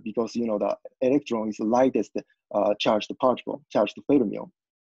dominant because the electron is the lightest charged particle, charged fermion.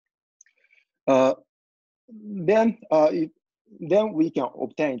 Then we can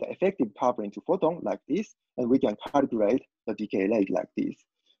obtain the effective coupling to photon like this, and we can calculate the decay rate like this.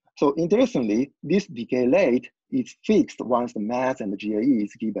 So interestingly, this decay rate is fixed once the mass and the GAE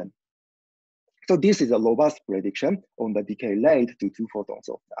is given. So this is a robust prediction on the decay rate to 2 photons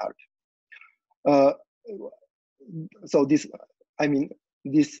of the ARP. So this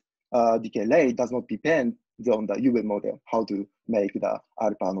decay rate does not depend on the UV model, how to make the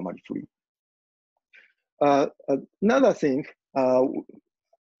ARP anomaly free. Another thing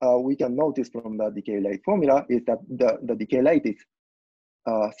we can notice from the decay rate formula is that the decay rate is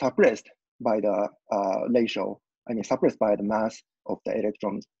suppressed by the ratio, suppressed by the mass of the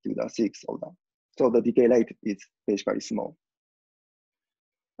electron to the 6th order. So the decay rate is basically small.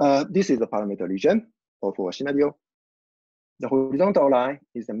 This is the parameter region for a scenario. The horizontal line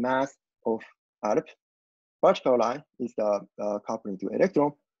is the mass of ARP. Vertical line is the coupling to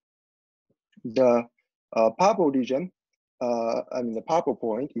electron. The purple region, the purple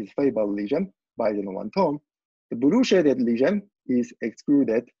point is favored region by the one term. The blue shaded region is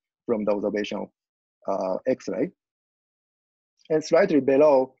excluded from the observation of X-ray. And slightly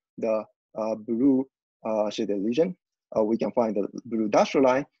below the blue shaded region, we can find the blue dashed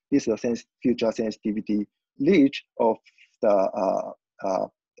line. This is the future sensitivity reach of the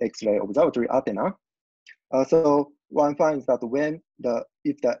X-ray observatory antenna. So one finds that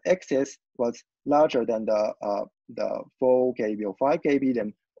if the excess was larger than the 4 kb or 5 kb,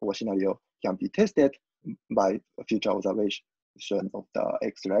 then our scenario can be tested by future observation of the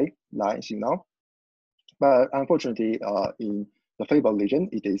X-ray line signal. But unfortunately, in the favored region,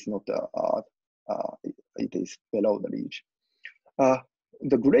 it is not it is below the reach.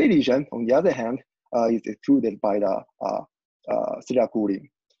 The gray region, on the other hand, is excluded by the stellar cooling.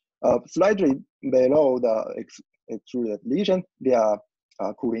 Slightly below the excluded region, there are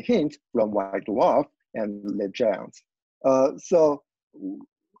cooling hints from white dwarf and red giants. So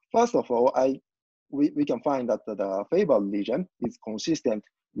first of all, we can find that the favored region is consistent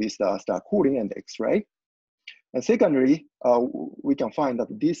with the star cooling and X-ray. And secondly, we can find that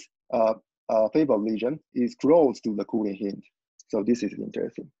this favored region is close to the cooling hint. So this is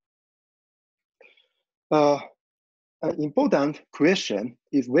interesting. An important question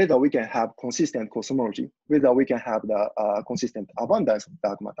is whether we can have consistent cosmology, whether we can have the consistent abundance of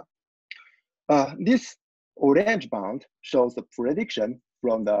dark matter. This orange band shows the prediction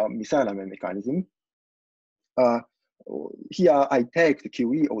from the Misalignment mechanism. Here I take the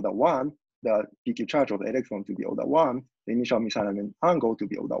QE order 1, the PQ charge of the electron to be order 1, the initial misalignment angle to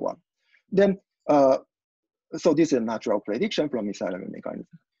be order 1. Then, so this is a natural prediction from misalignment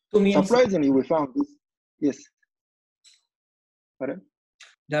mechanism. Surprisingly, we found this. Yes. Pardon?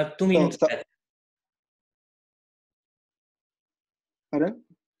 There are 2 minutes left. Pardon?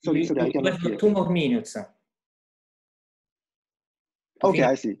 Sorry, I cannot hear. 2 more minutes. Okay,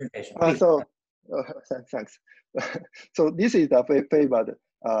 I see. Thanks. So this is the favored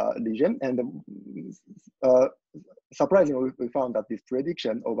region, and surprisingly, we found that this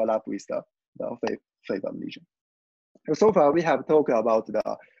prediction overlap with the favored region. So far, we have talked about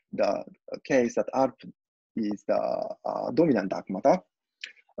the case that ARP is the dominant dark matter.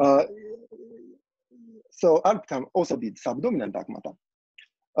 So ARP can also be subdominant dark matter.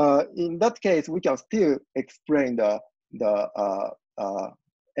 In that case, we can still explain the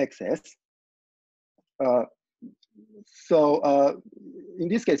excess. In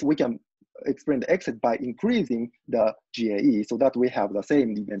this case, we can explain the excess by increasing the GAE so that we have the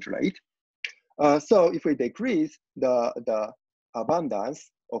same event rate. So if we decrease the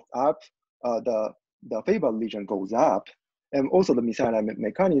abundance of ARP, the favored region goes up, and also the misalignment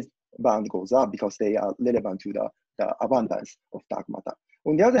mechanism band goes up because they are relevant to the abundance of dark matter.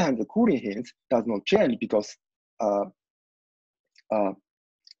 On the other hand, the cooling hints does not change because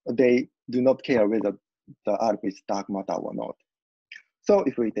they do not care whether the ARP is dark matter or not. So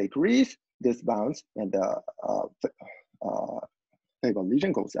if we decrease this bounds and the favored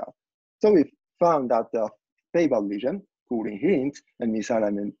region goes up. So we found that the favored region, cooling hints, and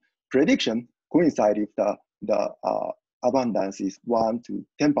misalignment prediction coincide if the abundance is 1 to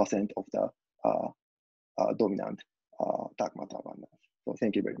 10% of the dominant dark matter abundance. So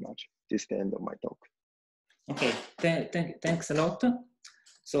thank you very much. This is the end of my talk. Okay, thanks a lot.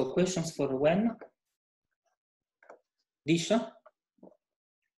 So questions for Wen? Disha?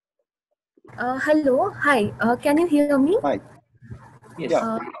 Hello, hi. Can you hear me? Hi. Yes.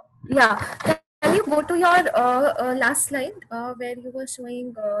 Yeah. Can you go to your last slide where you were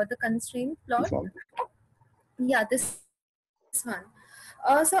showing the constraint plot? This one? Yeah, this one.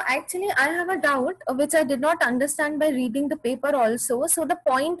 So actually, I have a doubt which I did not understand by reading the paper also. So the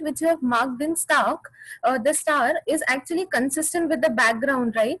point which you have marked in the star is actually consistent with the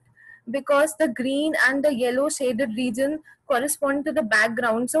background, right? Because the green and the yellow shaded region correspond to the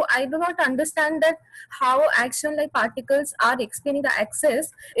background. So I do not understand that how action like particles are explaining the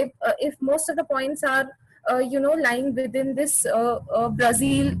axis if most of the points are lying within this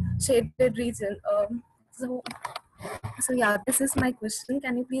Brazil shaded region. So yeah, this is my question.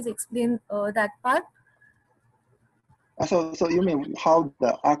 Can you please explain that part? So you mean how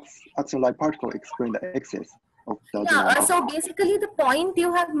the axial-like particle explain the excess of the Yeah, so basically the point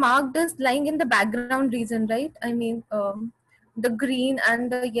you have marked is lying in the background region, right? I mean, the green and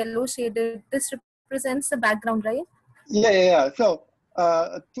the yellow shaded, this represents the background, right? Yeah. So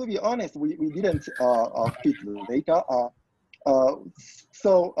to be honest, we didn't fit the data.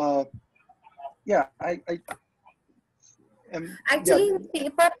 Yeah, actually in the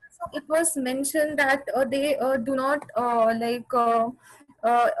paper it was mentioned that they do not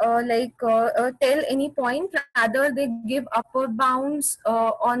tell any point, rather they give upper bounds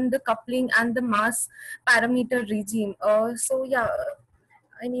on the coupling and the mass parameter regime. So yeah,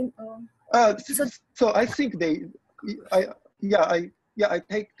 I mean so I think I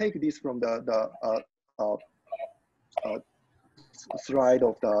take this from the slide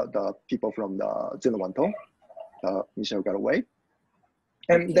of the people from the Xenon Michel Galloway,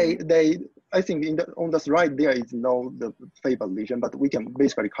 and they I think on the slide there is no the favored region, but we can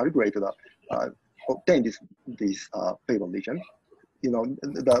basically calculate the obtain this favored region. You know,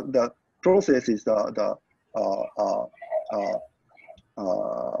 the process is the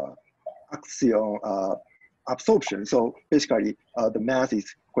axial absorption. So basically, the mass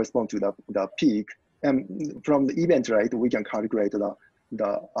is correspond to the peak, and from the event rate we can calculate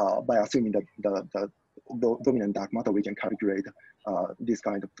by assuming the dominant dark matter, we can calculate this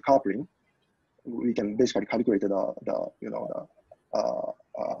kind of coupling. We can basically calculate the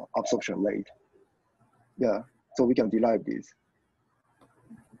absorption rate. Yeah, so we can derive this.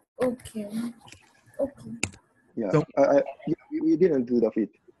 Okay. Yeah, we didn't do the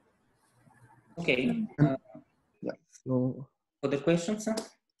fit. Okay. Yeah. So, other questions?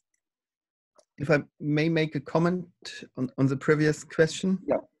 if I may make a comment on the previous question.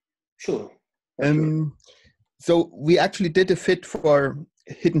 Yeah, sure. So we actually did a fit for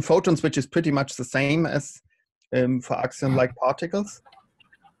hidden photons, which is pretty much the same as for axion-like particles.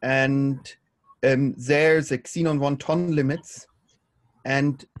 And there's the Xenon 1 ton limits,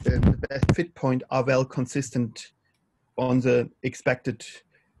 and the best fit point are well consistent on the expected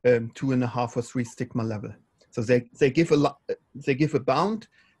 2.5 or 3 sigma level. So they give a bound,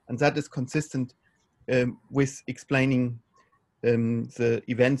 and that is consistent with explaining the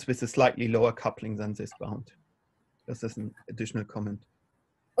events with a slightly lower coupling than this bound. This is an additional comment.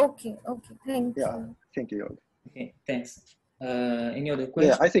 Okay, thank you. Thank you. Okay, thanks. Any other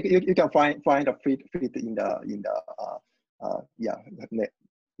questions? Yeah, I think you can find a fit in the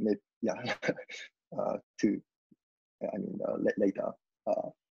maybe, yeah, to later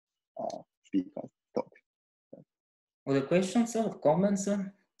speakers talk. Other questions or comments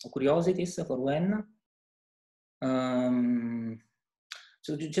or curiosities for Wen?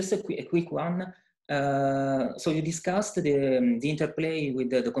 So just a quick one. So you discussed the interplay with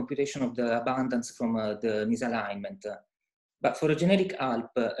the computation of the abundance from the misalignment. But for a generic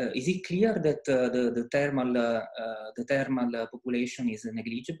ALP, is it clear that the thermal population is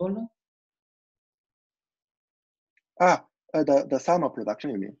negligible? The thermal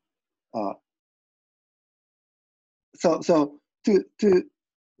production, you mean?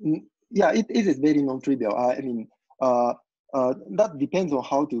 Yeah, it is very non-trivial. I mean, that depends on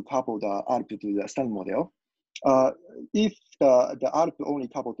how to couple the ALP to the standard model. If the ALP only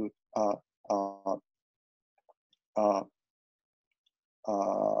coupled to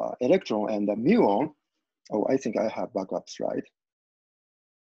electron and the muon, oh, I think I have backup slide.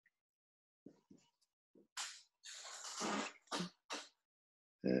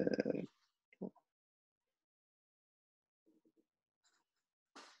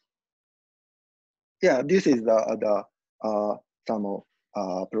 Yeah, this is the thermal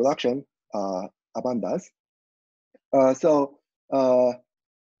production abundance. So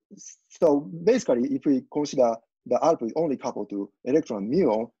basically, if we consider the ALP is only coupled to electron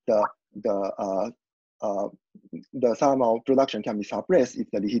muon, the thermal production can be suppressed if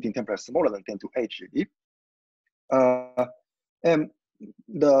the reheating temperature is smaller than 10 to 8 GeV. And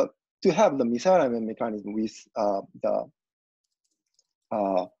to have the misalignment mechanism with the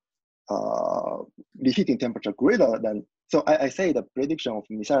reheating temperature greater than, so I say the prediction of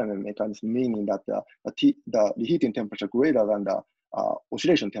misalignment mechanism, meaning that the reheating temperature greater than the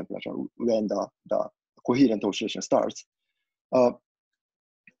oscillation temperature when the coherent oscillation starts.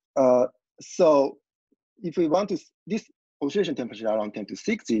 So if we want to, this oscillation temperature around 10 to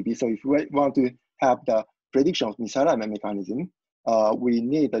 6 GeV, so if we want to have the prediction of misalignment mechanism, we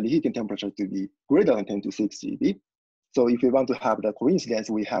need the reheating temperature to be greater than 10 to 6 GeV. So if we want to have the coincidence,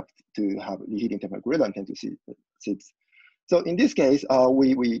 we have to have reheating temperature greater than 10 to 6. So in this case,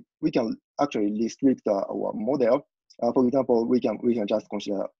 we can actually restrict our model. For example, we can just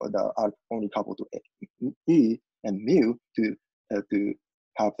consider the ALP only coupled to E and mu to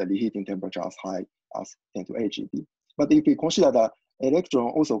have the reheating temperature as high as 10 to 8 GeV. But if we consider the electron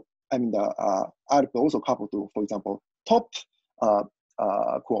also, I mean the ALP also coupled to, for example, top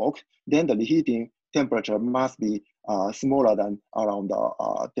quark, then the reheating temperature must be smaller than around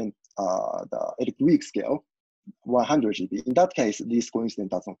the electric weak scale, 100 GeV. In that case, this coincidence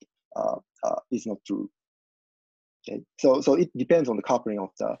does not is not true. Okay, so it depends on the coupling of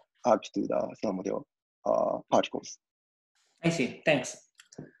the ALP to the thermal particles. I see. Thanks.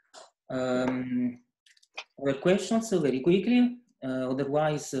 Other questions very quickly.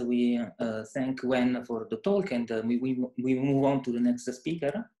 Otherwise, we thank Wen for the talk, and we move on to the next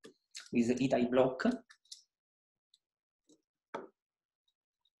speaker, with Itay Bloch.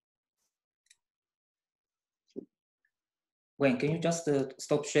 Wen, can you just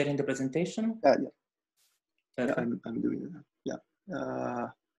stop sharing the presentation? Yeah. Yeah, I'm doing it. Yeah.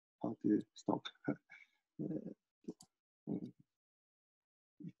 How to stop?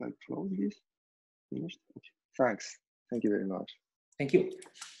 If I close this, finished. Okay. Thanks. Thank you very much. Thank you.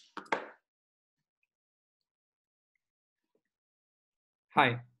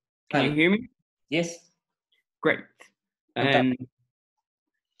 Hi. Can you hear me? Yes. Great. And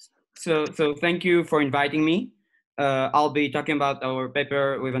so thank you for inviting me. I'll be talking about our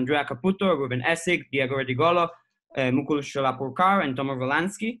paper with Andrea Caputo, Ruben Essig, Diego Redigolo, Mukul Sholapurkar, and Tomer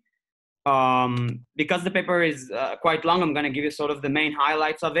Volansky. Because the paper is quite long, I'm going to give you sort of the main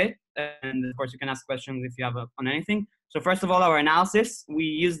highlights of it. And of course, you can ask questions if you have on anything. So first of all, our analysis, we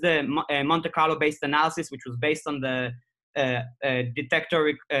used the Monte Carlo-based analysis, which was based on the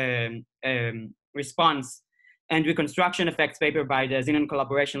detector response and reconstruction effects paper by the Xenon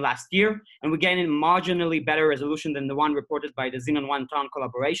collaboration last year. And we gained a marginally better resolution than the one reported by the Xenon 1-ton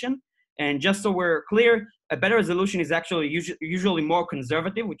collaboration. And just so we're clear, a better resolution is actually usually more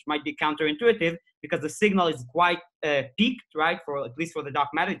conservative, which might be counterintuitive because the signal is quite peaked, right? For at least for the dark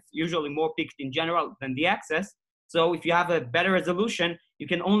matter, it's usually more peaked in general than the excess. So if you have a better resolution, you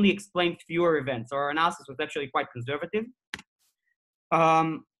can only explain fewer events. So our analysis was actually quite conservative.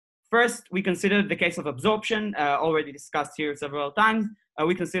 First, we considered the case of absorption, already discussed here several times.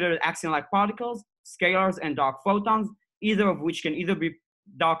 We considered axion-like particles, scalars, and dark photons, either of which can either be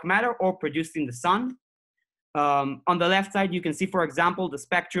dark matter or produced in the sun. On the left side, you can see, for example, the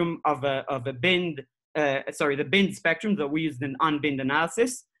spectrum of a binned, the binned spectrum that we used in unbinned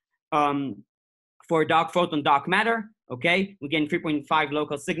analysis. For dark photon, dark matter, okay, we gain 3.5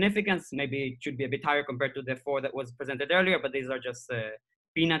 local significance. Maybe it should be a bit higher compared to the 4 that was presented earlier, but these are just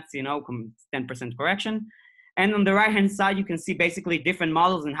peanuts, you know, 10% correction. And on the right-hand side, you can see basically different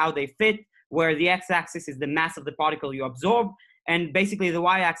models and how they fit, where the x-axis is the mass of the particle you absorb. And basically the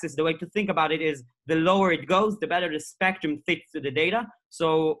y-axis, the way to think about it is the lower it goes, the better the spectrum fits to the data.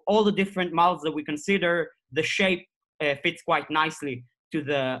 So all the different models that we consider, the shape fits quite nicely to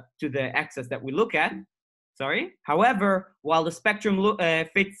the axis that we look at. Sorry. However, while the spectrum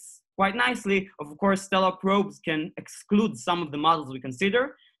fits quite nicely, of course, stellar probes can exclude some of the models we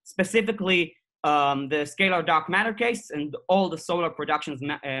consider, specifically the scalar dark matter case, and all the solar productions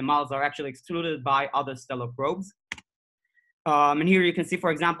models are actually excluded by other stellar probes. And here you can see,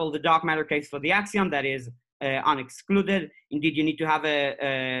 for example, the dark matter case for the axion that is unexcluded. Indeed, you need to have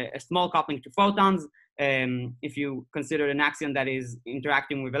a small coupling to photons if you consider an axion that is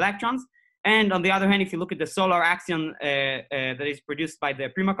interacting with electrons. And on the other hand, if you look at the solar axion that is produced by the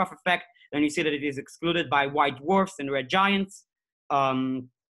Primakov effect, then you see that it is excluded by white dwarfs and red giants, and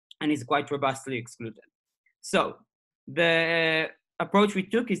is quite robustly excluded. So the approach we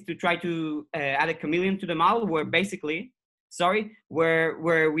took is to try to add a chameleon to the model, where basically,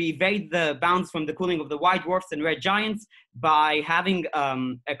 where we evade the bounds from the cooling of the white dwarfs and red giants by having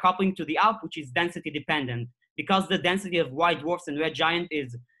a coupling to the ALP, which is density dependent. Because the density of white dwarfs and red giant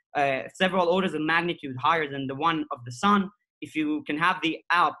is several orders of magnitude higher than the one of the sun, if you can have the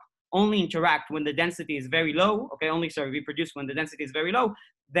ALP only interact when the density is very low, reproduce when the density is very low,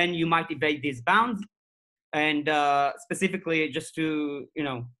 then you might evade these bounds. And specifically, just to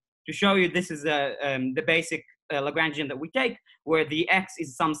show you, this is the basic Lagrangian that we take, where the x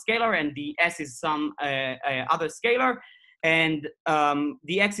is some scalar and the s is some other scalar, and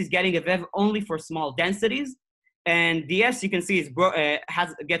the x is getting a VEV only for small densities, and the s, you can see,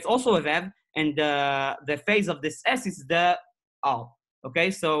 gets also a VEV, and the phase of this s is the ALP.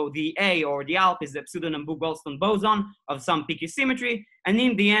 Okay, so the A, or the ALP, is the pseudo-Nambu-Goldstone boson of some peaky symmetry, and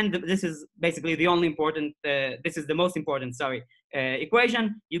in the end, this is basically the only important, this is the most important,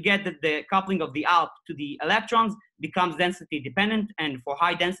 equation. You get that the coupling of the ALP to the electrons becomes density dependent, and for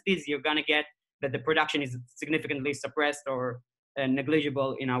high densities, you're gonna get that the production is significantly suppressed or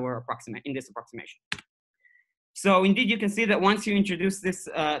negligible in this approximation. So indeed, you can see that once you introduce this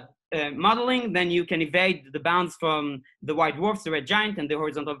modeling, then you can evade the bounds from the white dwarfs, the red giant, and the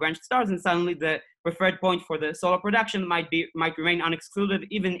horizontal branched stars, and suddenly the preferred point for the solar production might remain unexcluded,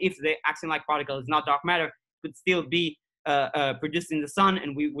 even if the axion-like particle is not dark matter, could still be produced in the sun,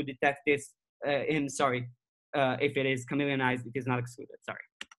 and we would detect this if it is chameleonized, it is not excluded.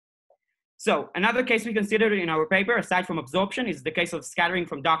 So another case we considered in our paper, aside from absorption, is the case of scattering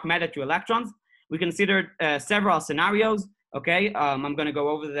from dark matter to electrons. We considered several scenarios. Okay, I'm going to go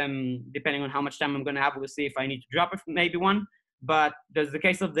over them depending on how much time I'm going to have. We'll see if I need to drop it, maybe one. But there's the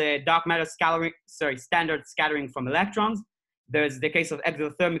case of the dark matter standard scattering from electrons. There's the case of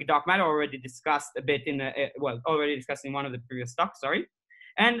exothermic dark matter, already discussed a bit already discussed in one of the previous talks.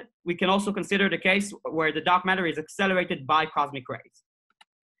 And we can also consider the case where the dark matter is accelerated by cosmic rays.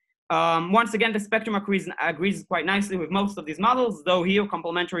 Once again, the spectrum agrees quite nicely with most of these models, though here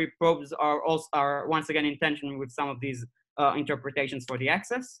complementary probes are once again in tension with some of these interpretations for the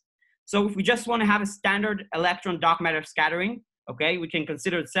axis. So if we just want to have a standard electron dark matter scattering, okay, we can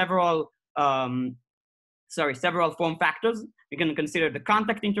consider several form factors. We can consider the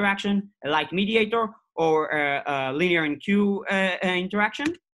contact interaction, a light mediator, or a linear and Q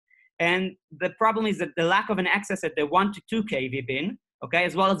interaction. And the problem is that the lack of an excess at the 1 to 2 keV bin, okay,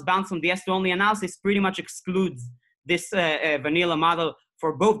 as well as bounds from the S2 only analysis, pretty much excludes this vanilla model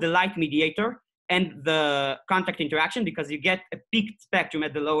for both the light mediator and the contact interaction, because you get a peaked spectrum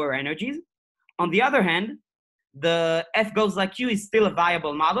at the lower energies. On the other hand, the F goes like Q is still a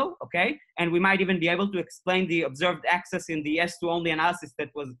viable model, okay? And we might even be able to explain the observed excess in the S2 only analysis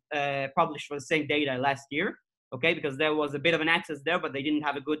that was published for the same data last year, okay? Because there was a bit of an excess there, but they didn't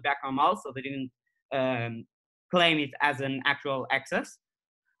have a good background model, so they didn't claim it as an actual excess.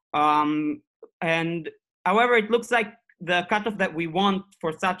 And however, it looks like the cutoff that we want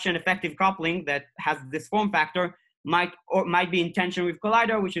for such an effective coupling that has this form factor might be in tension with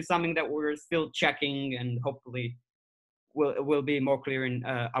collider, which is something that we're still checking, and hopefully will be more clear in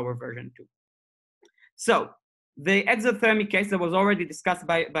our version 2. So the exothermic case that was already discussed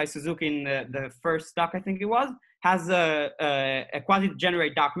by Suzuki in the first talk, I think it was, has a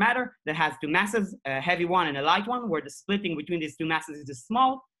quasi-degenerate dark matter that has two masses, a heavy one and a light one, where the splitting between these two masses is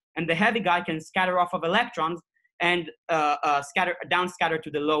small, and the heavy guy can scatter off of electrons and down scatter to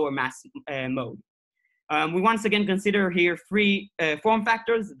the lower mass mode. We once again consider here three form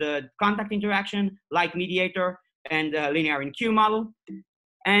factors: the contact interaction, light mediator, and linear NQ model.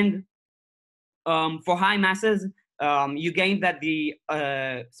 And for high masses, you gain that the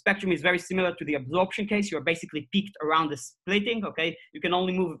spectrum is very similar to the absorption case. You're basically peaked around the splitting, okay? You can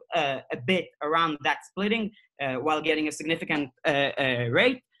only move a bit around that splitting while getting a significant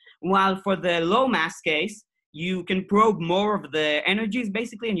rate. While for the low mass case, you can probe more of the energies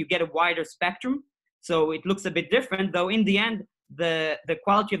basically, and you get a wider spectrum. So it looks a bit different, though in the end, the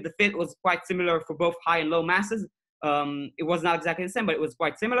quality of the fit was quite similar for both high and low masses. It was not exactly the same, but it was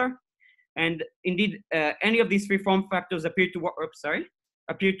quite similar. And indeed, any of these three form factors appear to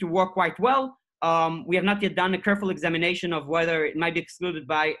work quite well. We have not yet done a careful examination of whether it might be excluded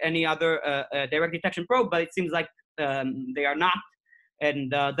by any other direct detection probe, but it seems like they are not,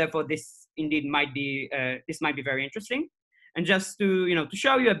 and therefore this indeed might be very interesting. And just to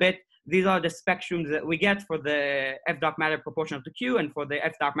show you a bit, these are the spectrums that we get for the F dark matter proportional to Q and for the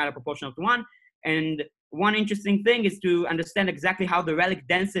F dark matter proportional to 1. And one interesting thing is to understand exactly how the relative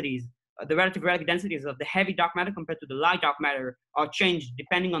densities of the heavy dark matter compared to the light dark matter are changed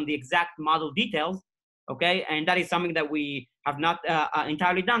depending on the exact model details, okay? And that is something that we have not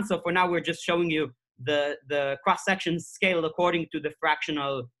entirely done. So for now, we're just showing you the cross-section scaled according to the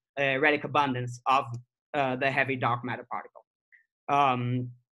fractional relic abundance of the heavy dark matter particle.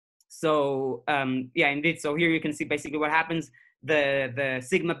 Yeah, indeed. So here you can see basically what happens, the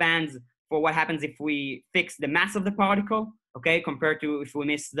sigma bands for what happens if we fix the mass of the particle, okay, compared to if we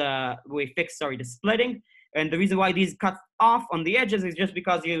fix the splitting. And the reason why these cut off on the edges is just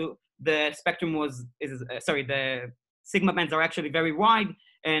because the sigma bands are actually very wide,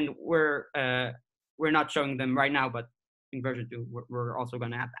 and we're not showing them right now, but in version 2, we're also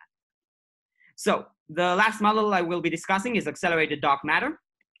going to have that. So the last model I will be discussing is accelerated dark matter.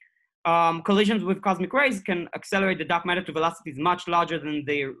 Collisions with cosmic rays can accelerate the dark matter to velocities much larger than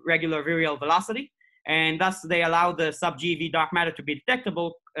the regular virial velocity, and thus they allow the sub-GeV dark matter to be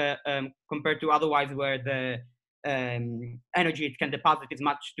detectable compared to otherwise where the energy it can deposit is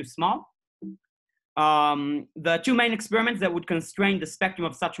much too small. The two main experiments that would constrain the spectrum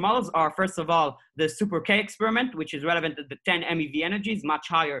of such models are, first of all, the Super K experiment, which is relevant at the 10 MeV energies, much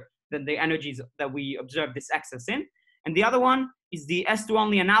higher than the energies that we observe this excess in. And the other one is the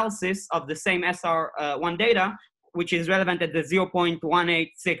S2-only analysis of the same SR1 data, which is relevant at the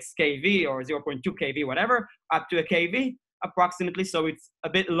 0.186 kV or 0.2 kV, whatever, up to a kV approximately. So it's a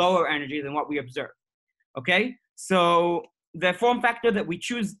bit lower energy than what we observe. Okay, so the form factor that we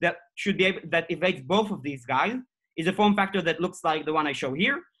choose that evades both of these guys is a form factor that looks like the one I show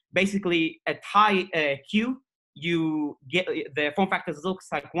here. Basically, at high Q, you get the form factor looks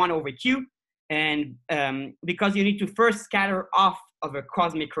like 1 over Q. And because you need to first scatter off of a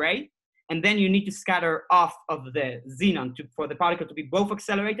cosmic ray, and then you need to scatter off of the xenon for the particle to be both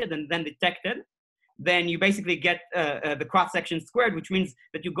accelerated and then detected, then you basically get the cross-section squared, which means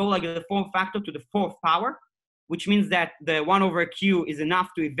that you go like the form factor to the 4th power, which means that the 1 over Q is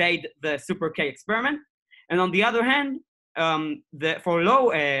enough to evade the Super K experiment. And on the other hand, for low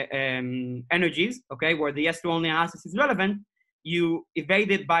energies, okay, where the S2-only analysis is relevant, you evade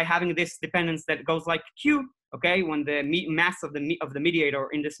it by having this dependence that goes like Q, okay, when the mass of the mediator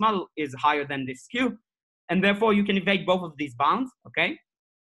in this model is higher than this Q, and therefore you can evade both of these bounds, okay.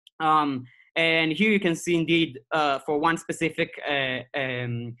 And here you can see indeed for one specific,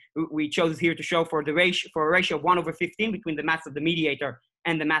 we chose here to show for a ratio of 1 over 15 between the mass of the mediator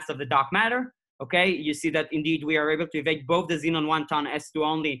and the mass of the dark matter, okay. You see that indeed we are able to evade both the Xenon 1-ton S2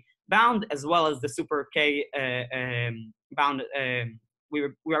 only bound as well as the Super K bound.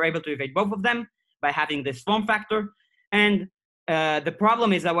 We are able to evade both of them by having this form factor. And the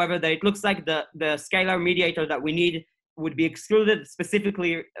problem is, however, that it looks like the scalar mediator that we need would be excluded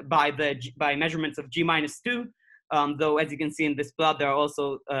specifically by measurements of G-2, though as you can see in this plot, there are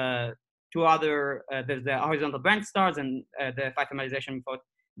also two other, there's the horizontal branch stars and the phi thermalization for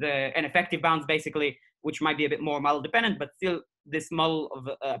the ineffective bounds basically, which might be a bit more model dependent, but still this model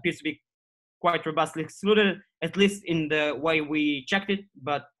appears to be quite robustly excluded, at least in the way we checked it,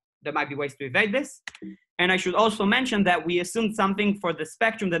 but there might be ways to evade this. And I should also mention that we assumed something for the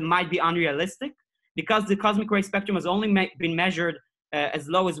spectrum that might be unrealistic, because the cosmic ray spectrum has only been measured as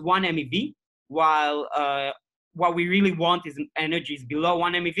low as 1 MeV, while what we really want is energies below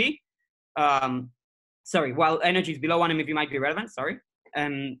 1 MeV. While energies below 1 MeV might be relevant,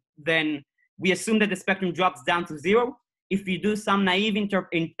 then we assume that the spectrum drops down to 0. If you do some naive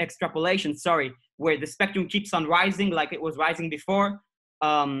extrapolation, where the spectrum keeps on rising like it was rising before,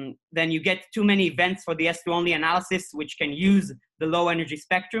 then you get too many events for the S2 only analysis, which can use the low energy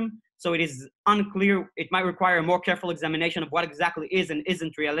spectrum. So it is unclear. It might require a more careful examination of what exactly is and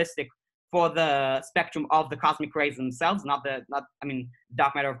isn't realistic for the spectrum of the cosmic rays themselves. I mean,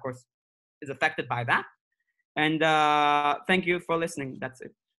 dark matter, of course, is affected by that. And thank you for listening. That's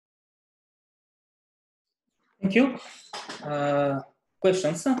it. Thank you.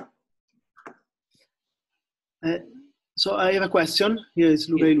 Questions? So I have a question. Here is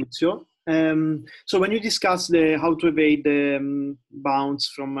Luca Iluzio. So when you discuss how to evade the bounds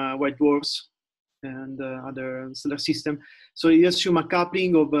from white dwarfs and other stellar system, so you assume a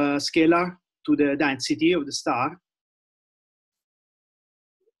coupling of scalar to the density of the star.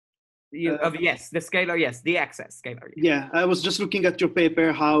 Yes, the scalar, yes, the excess scalar. Yes. Yeah, I was just looking at your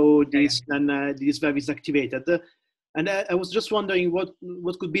paper how this valve is activated, and I was just wondering what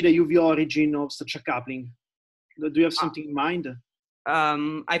could be the UV origin of such a coupling. Do you have something in mind?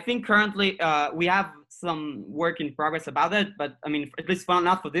 I think currently we have some work in progress about it, but I mean, at least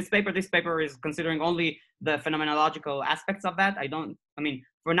not for this paper. This paper is considering only the phenomenological aspects of that. I mean,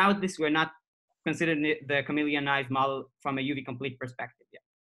 for now at least, we're not considering the chameleonized model from a UV complete perspective yet.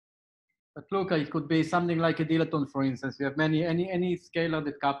 But look, it could be something like a dilaton, for instance. You have any scalar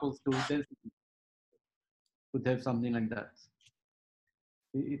that couples to density could have something like that.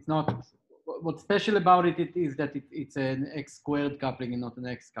 It's not. What's special about it is that it's an X squared coupling and not an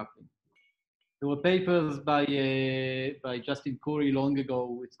X coupling. There were papers by Justin Curry long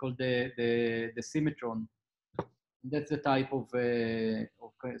ago. It's called the symmetron. And that's the type of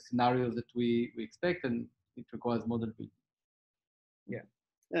scenarios that we expect, and it requires model building. Yeah.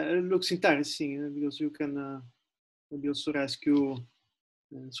 It looks interesting because you can maybe also rescue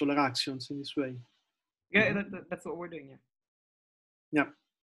solar actions in this way. Yeah, that's what we're doing. Yeah. Yeah.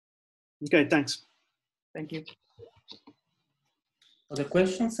 Okay, thanks. Thank you. Other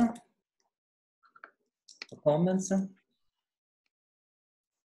questions? Comments?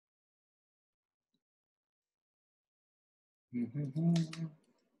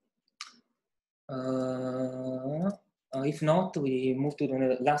 If not, we move to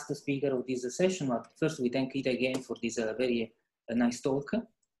the last speaker of this session. But first, we thank Itay again for this very nice talk.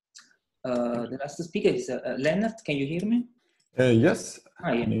 The last speaker is Lennert. Can you hear me? Yes.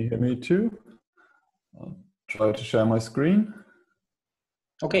 Hi. Can you hear me too? I'll try to share my screen.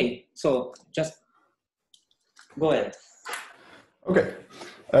 Okay, so just go ahead. Okay.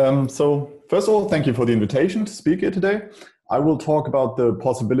 So first of all, thank you for the invitation to speak here today. I will talk about the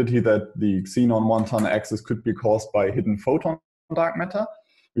possibility that the Xenon 1-ton axis could be caused by hidden photon dark matter.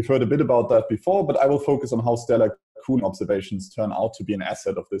 We've heard a bit about that before, but I will focus on how stellar cooling observations turn out to be an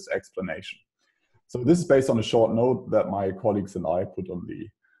asset of this explanation. So this is based on a short note that my colleagues and I put on the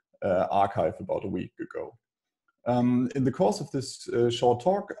archive about a week ago. In the course of this short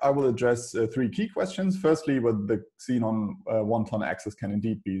talk, I will address three key questions. Firstly, whether the Xenon 1-ton axis can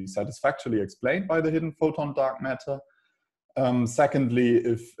indeed be satisfactorily explained by the hidden photon dark matter. Secondly,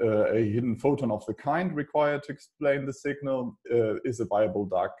 if a hidden photon of the kind required to explain the signal is a viable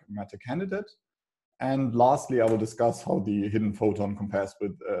dark matter candidate. And lastly, I will discuss how the hidden photon compares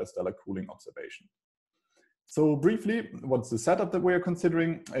with stellar cooling observation. So briefly, what's the setup that we're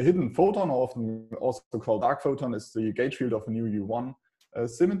considering? A hidden photon, often also called dark photon, is the gauge field of a new U1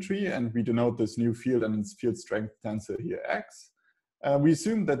 symmetry, and we denote this new field and its field strength tensor here X. We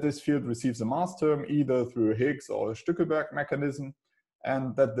assume that this field receives a mass term either through a Higgs or a Stückelberg mechanism,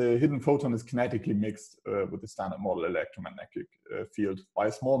 and that the hidden photon is kinetically mixed with the standard model electromagnetic field by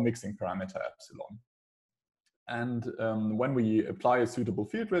a small mixing parameter epsilon. And when we apply a suitable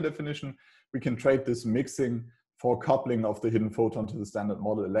field redefinition, we can trade this mixing for coupling of the hidden photon to the standard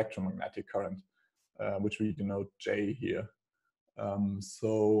model electromagnetic current, which we denote J here. In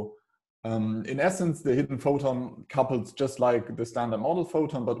essence, the hidden photon couples just like the standard model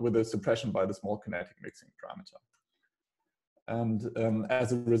photon, but with a suppression by the small kinetic mixing parameter. And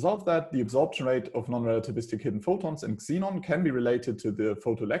as a result of that, the absorption rate of non-relativistic hidden photons in Xenon can be related to the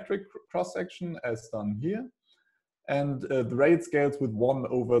photoelectric cross-section as done here. And the rate scales with 1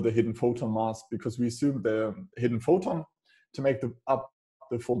 over the hidden photon mass because we assume the hidden photon to make up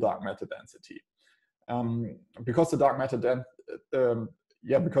the full dark matter density. Because the dark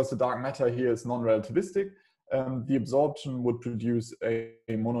matter here is non-relativistic, the absorption would produce a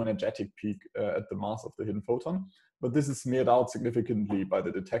monoenergetic peak at the mass of the hidden photon, but this is smeared out significantly by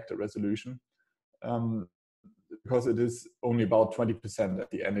the detector resolution because it is only about 20% at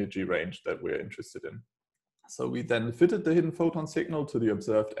the energy range that we're interested in. So we then fitted the hidden photon signal to the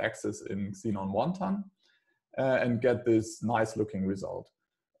observed axis in Xenon 1-ton and get this nice looking result.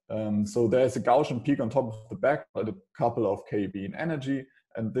 So there's a Gaussian peak on top of the background at a couple of keV in energy,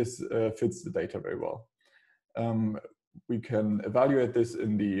 and this fits the data very well. We can evaluate this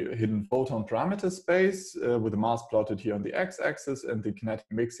in the hidden photon parameter space with the mass plotted here on the x-axis and the kinetic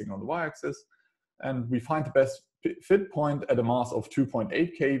mixing on the y-axis. And we find the best fit point at a mass of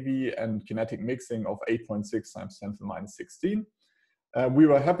 2.8 keV and kinetic mixing of 8.6 times 10 to the minus 16. We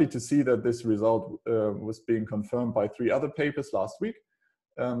were happy to see that this result was being confirmed by 3 other papers last week.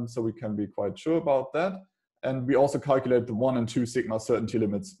 So we can be quite sure about that. And we also calculate the 1 and 2 sigma certainty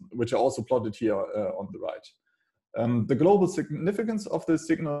limits, which are also plotted here on the right. The global significance of this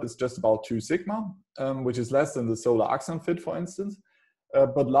signal is just about 2 sigma, which is less than the solar axion fit, for instance.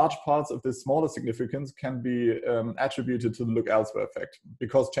 But large parts of this smaller significance can be attributed to the look elsewhere effect,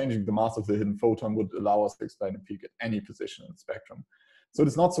 because changing the mass of the hidden photon would allow us to explain a peak at any position in the spectrum. So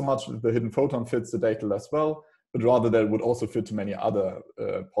it's not so much that the hidden photon fits the data less well, but rather that it would also fit to many other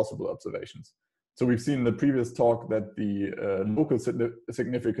possible observations. So we've seen in the previous talk that the local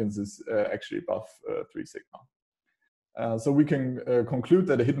significance is actually above 3 sigma. So we can conclude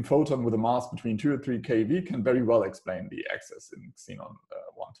that a hidden photon with a mass between 2 and 3 keV can very well explain the excess in Xenon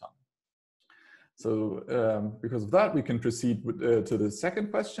 1-ton. So because of that, we can proceed to the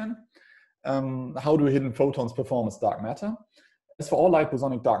second question. How do hidden photons perform as dark matter? As for all light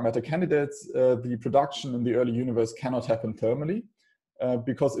bosonic dark matter candidates, the production in the early universe cannot happen thermally,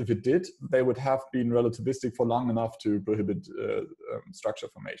 because if it did, they would have been relativistic for long enough to prohibit structure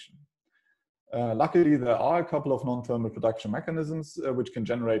formation. Luckily, there are a couple of non-thermal production mechanisms which can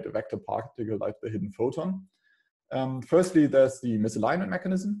generate a vector particle like the hidden photon. Firstly, there's the misalignment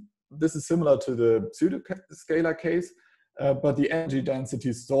mechanism. This is similar to the pseudoscalar case, but the energy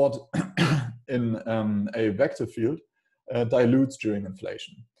density stored in a vector field dilutes during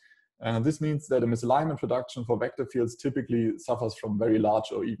inflation. This means that a misalignment production for vector fields typically suffers from very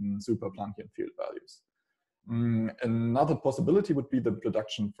large or even super Planckian field values. Another possibility would be the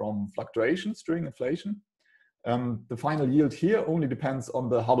production from fluctuations during inflation. The final yield here only depends on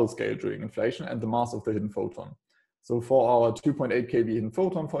the Hubble scale during inflation and the mass of the hidden photon. So for our 2.8 keV hidden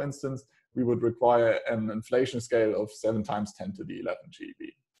photon, for instance, we would require an inflation scale of 7 times 10 to the 11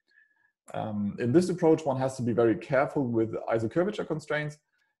 GeV. In this approach, one has to be very careful with isocurvature constraints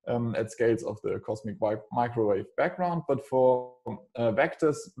at scales of the cosmic microwave background, but for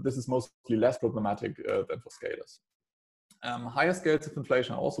vectors, this is mostly less problematic than for scalars. Higher scales of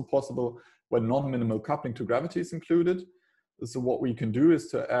inflation are also possible when non-minimal coupling to gravity is included. So what we can do is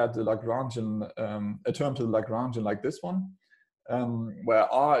to add the Lagrangian, a term to the Lagrangian like this one,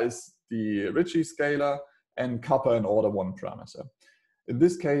 where R is the Ricci scalar and kappa an order 1 parameter. In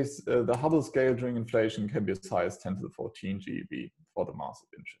this case, the Hubble scale during inflation can be as high as 10 to the 14 GeV for the mass of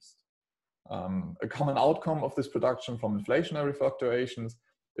interest. A common outcome of this production from inflationary fluctuations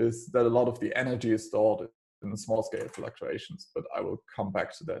is that a lot of the energy is stored in small scale fluctuations, but I will come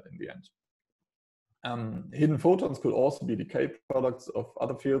back to that in the end. Hidden photons could also be decay products of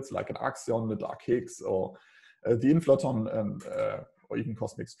other fields like an axion, the dark Higgs, or the inflaton, or even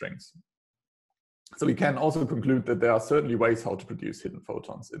cosmic strings. So we can also conclude that there are certainly ways how to produce hidden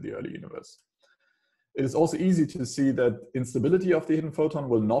photons in the early universe. It is also easy to see that instability of the hidden photon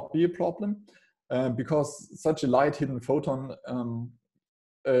will not be a problem, because such a light hidden photon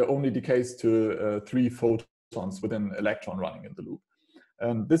only decays to 3 photons with an electron running in the loop.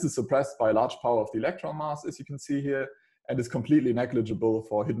 And this is suppressed by a large power of the electron mass, as you can see here, and is completely negligible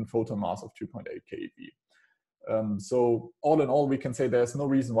for hidden photon mass of 2.8 keV. So all in all, we can say there's no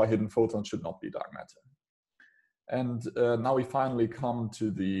reason why hidden photons should not be dark matter. And now we finally come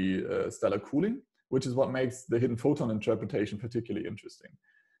to the stellar cooling, which is what makes the hidden photon interpretation particularly interesting.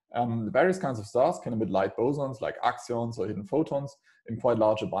 Various kinds of stars can emit light bosons like axions or hidden photons in quite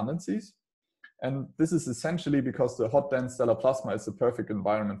large abundances. And this is essentially because the hot dense stellar plasma is the perfect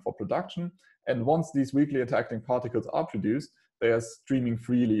environment for production. And once these weakly interacting particles are produced, they are streaming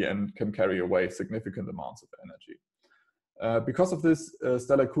freely and can carry away significant amounts of energy. Because of this,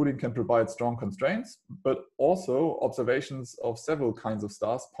 stellar cooling can provide strong constraints, but also observations of several kinds of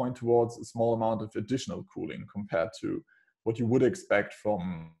stars point towards a small amount of additional cooling compared to what you would expect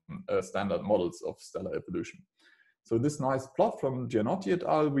from standard models of stellar evolution. So this nice plot from Gianotti et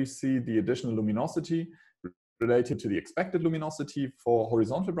al., we see the additional luminosity related to the expected luminosity for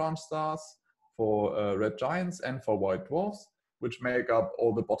horizontal branch stars, for red giants, and for white dwarfs, which make up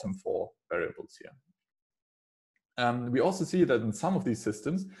all the bottom 4 variables here. We also see that in some of these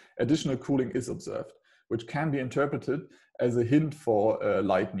systems, additional cooling is observed, which can be interpreted as a hint for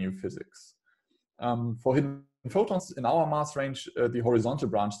light new physics. For hidden photons in our mass range, the horizontal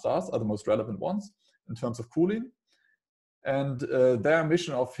branch stars are the most relevant ones in terms of cooling. And their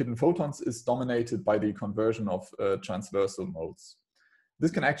emission of hidden photons is dominated by the conversion of transversal modes.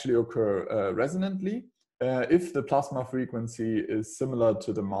 This can actually occur resonantly if the plasma frequency is similar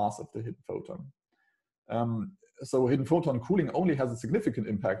to the mass of the hidden photon. So hidden photon cooling only has a significant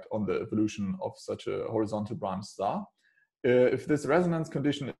impact on the evolution of such a horizontal branch star if this resonance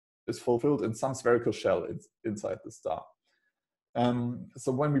condition is fulfilled in some spherical shell inside the star.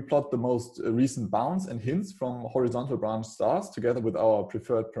 So when we plot the most recent bounds and hints from horizontal branch stars together with our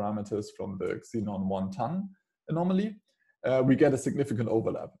preferred parameters from the Xenon 1-ton anomaly, we get a significant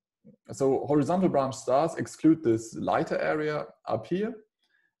overlap. So horizontal branch stars exclude this lighter area up here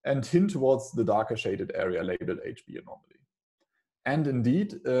and hint towards the darker shaded area labeled HB anomaly. And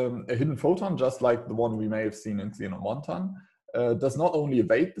indeed, a hidden photon, just like the one we may have seen in Xenon 1-ton, does not only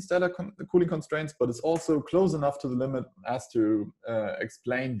evade the stellar cooling constraints, but is also close enough to the limit as to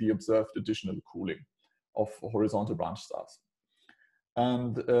explain the observed additional cooling of horizontal branch stars.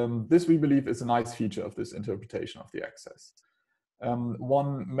 And this, we believe, is a nice feature of this interpretation of the excess.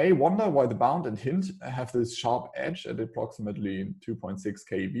 One may wonder why the bound and hint have this sharp edge at approximately 2.6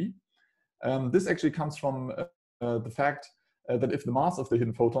 keV. This actually comes from the fact that if the mass of the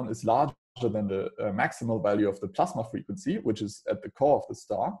hidden photon is larger than the maximal value of the plasma frequency, which is at the core of the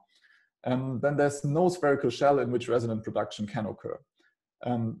star, then there's no spherical shell in which resonant production can occur.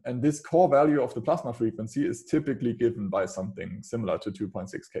 And this core value of the plasma frequency is typically given by something similar to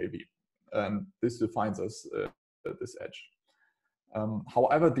 2.6 keV. And this defines us this edge.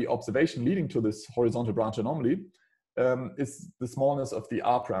 However, the observation leading to this horizontal branch anomaly is the smallness of the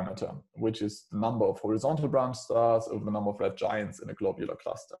R parameter, which is the number of horizontal branch stars over the number of red giants in a globular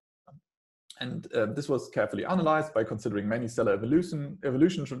cluster. And this was carefully analyzed by considering many stellar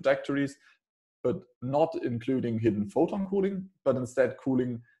evolution trajectories, but not including hidden photon cooling, but instead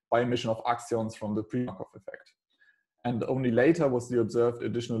cooling by emission of axions from the pre-Markov effect. And only later was the observed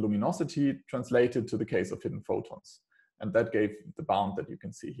additional luminosity translated to the case of hidden photons. And that gave the bound that you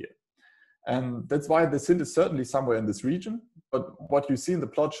can see here. And that's why the hint is certainly somewhere in this region, but what you see in the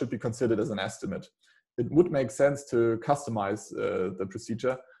plot should be considered as an estimate. It would make sense to customize the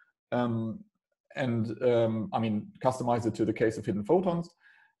procedure I mean, customize it to the case of hidden photons.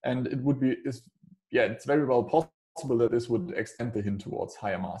 And it would be, it's very well possible that this would extend the hint towards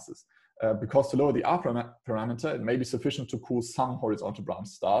higher masses. Because to lower the R parameter, it may be sufficient to cool some horizontal branch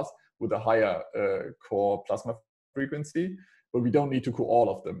stars with a higher core plasma frequency, but we don't need to cool all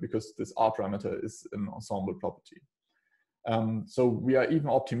of them because this R parameter is an ensemble property. So we are even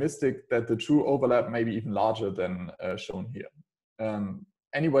optimistic that the true overlap may be even larger than shown here.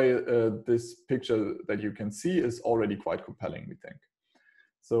 Anyway, this picture that you can see is already quite compelling, we think.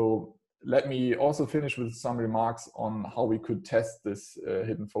 So let me also finish with some remarks on how we could test this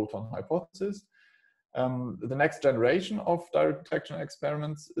hidden photon hypothesis. The next generation of direct detection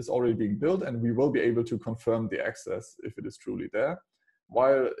experiments is already being built, and we will be able to confirm the excess if it is truly there,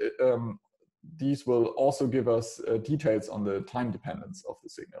 while these will also give us details on the time dependence of the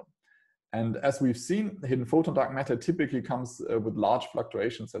signal. And as we've seen, hidden photon dark matter typically comes with large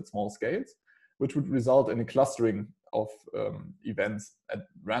fluctuations at small scales, which would result in a clustering of events at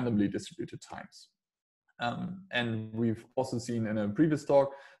randomly distributed times. And we've also seen in a previous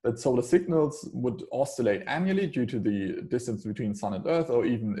talk that solar signals would oscillate annually due to the distance between Sun and Earth, or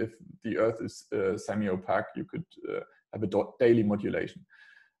even if the Earth is semi-opaque, you could have a daily modulation.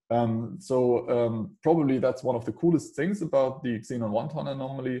 Probably that's one of the coolest things about the Xenon 1-ton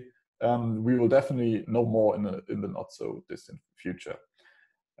anomaly. We will definitely know more in the not so distant future.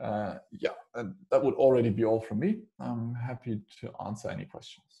 Yeah, and that would already be all from me. I'm happy to answer any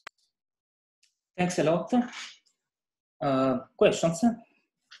questions. Thanks a lot. Questions?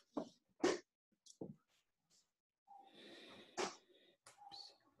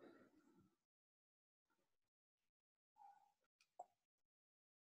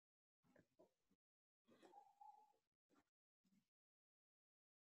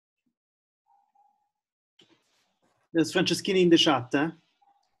 There's Franceschini in the chat.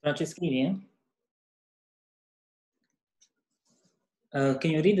 Franceschini?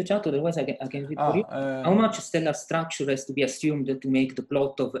 Can you read the chat? Otherwise, I can read for you. How much stellar structure has to be assumed to make the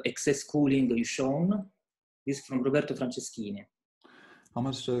plot of excess cooling you shown? This is from Roberto Franceschini. How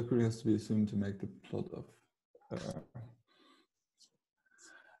much stellar cooling has to be assumed to make the plot of?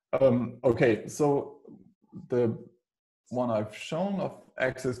 Okay, so the one I've shown of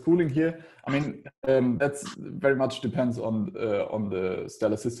excess cooling here, I mean, that's very much depends on the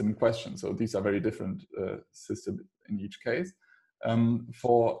stellar system in question. So these are very different systems in each case.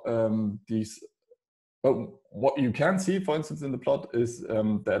 For these, but what you can see, for instance, in the plot is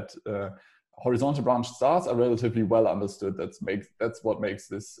that horizontal branch stars are relatively well understood. That's what makes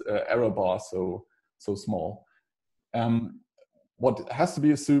this error bar so small. What has to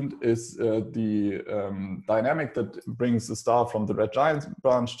be assumed is the dynamic that brings the star from the red giant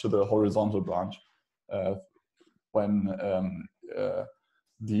branch to the horizontal branch when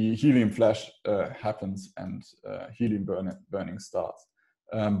the helium flash happens and helium burning starts.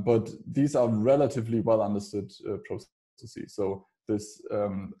 But these are relatively well understood processes. So this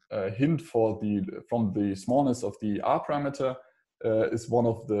hint from the smallness of the R parameter is one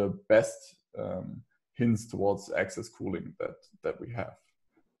of the best hints towards excess cooling that we have.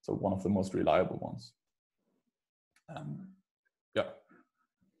 So one of the most reliable ones. Yeah.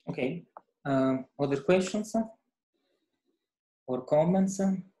 Okay. Other questions or comments?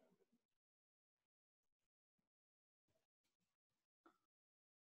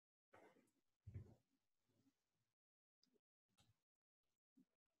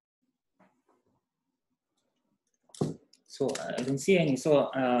 So I don't see any. So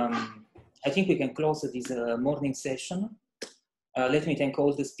I think we can close this morning session. Let me thank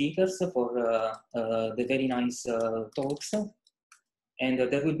all the speakers for the very nice talks. And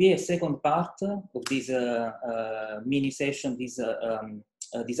there will be a second part of this mini session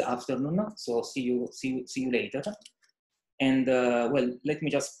this afternoon. So see you later. And well, let me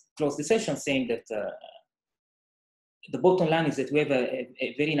just close the session saying that the bottom line is that we have a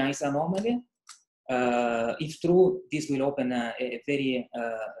very nice anomaly. If true, this will open a very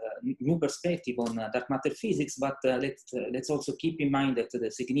new perspective on dark matter physics, but let's also keep in mind that the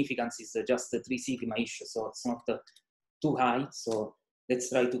significance is just a 3 sigma issue, so it's not too high. So let's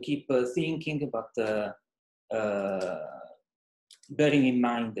try to keep thinking, but bearing in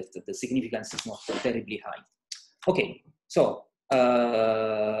mind that the significance is not terribly high. Okay, so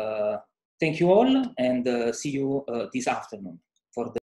thank you all, and see you this afternoon.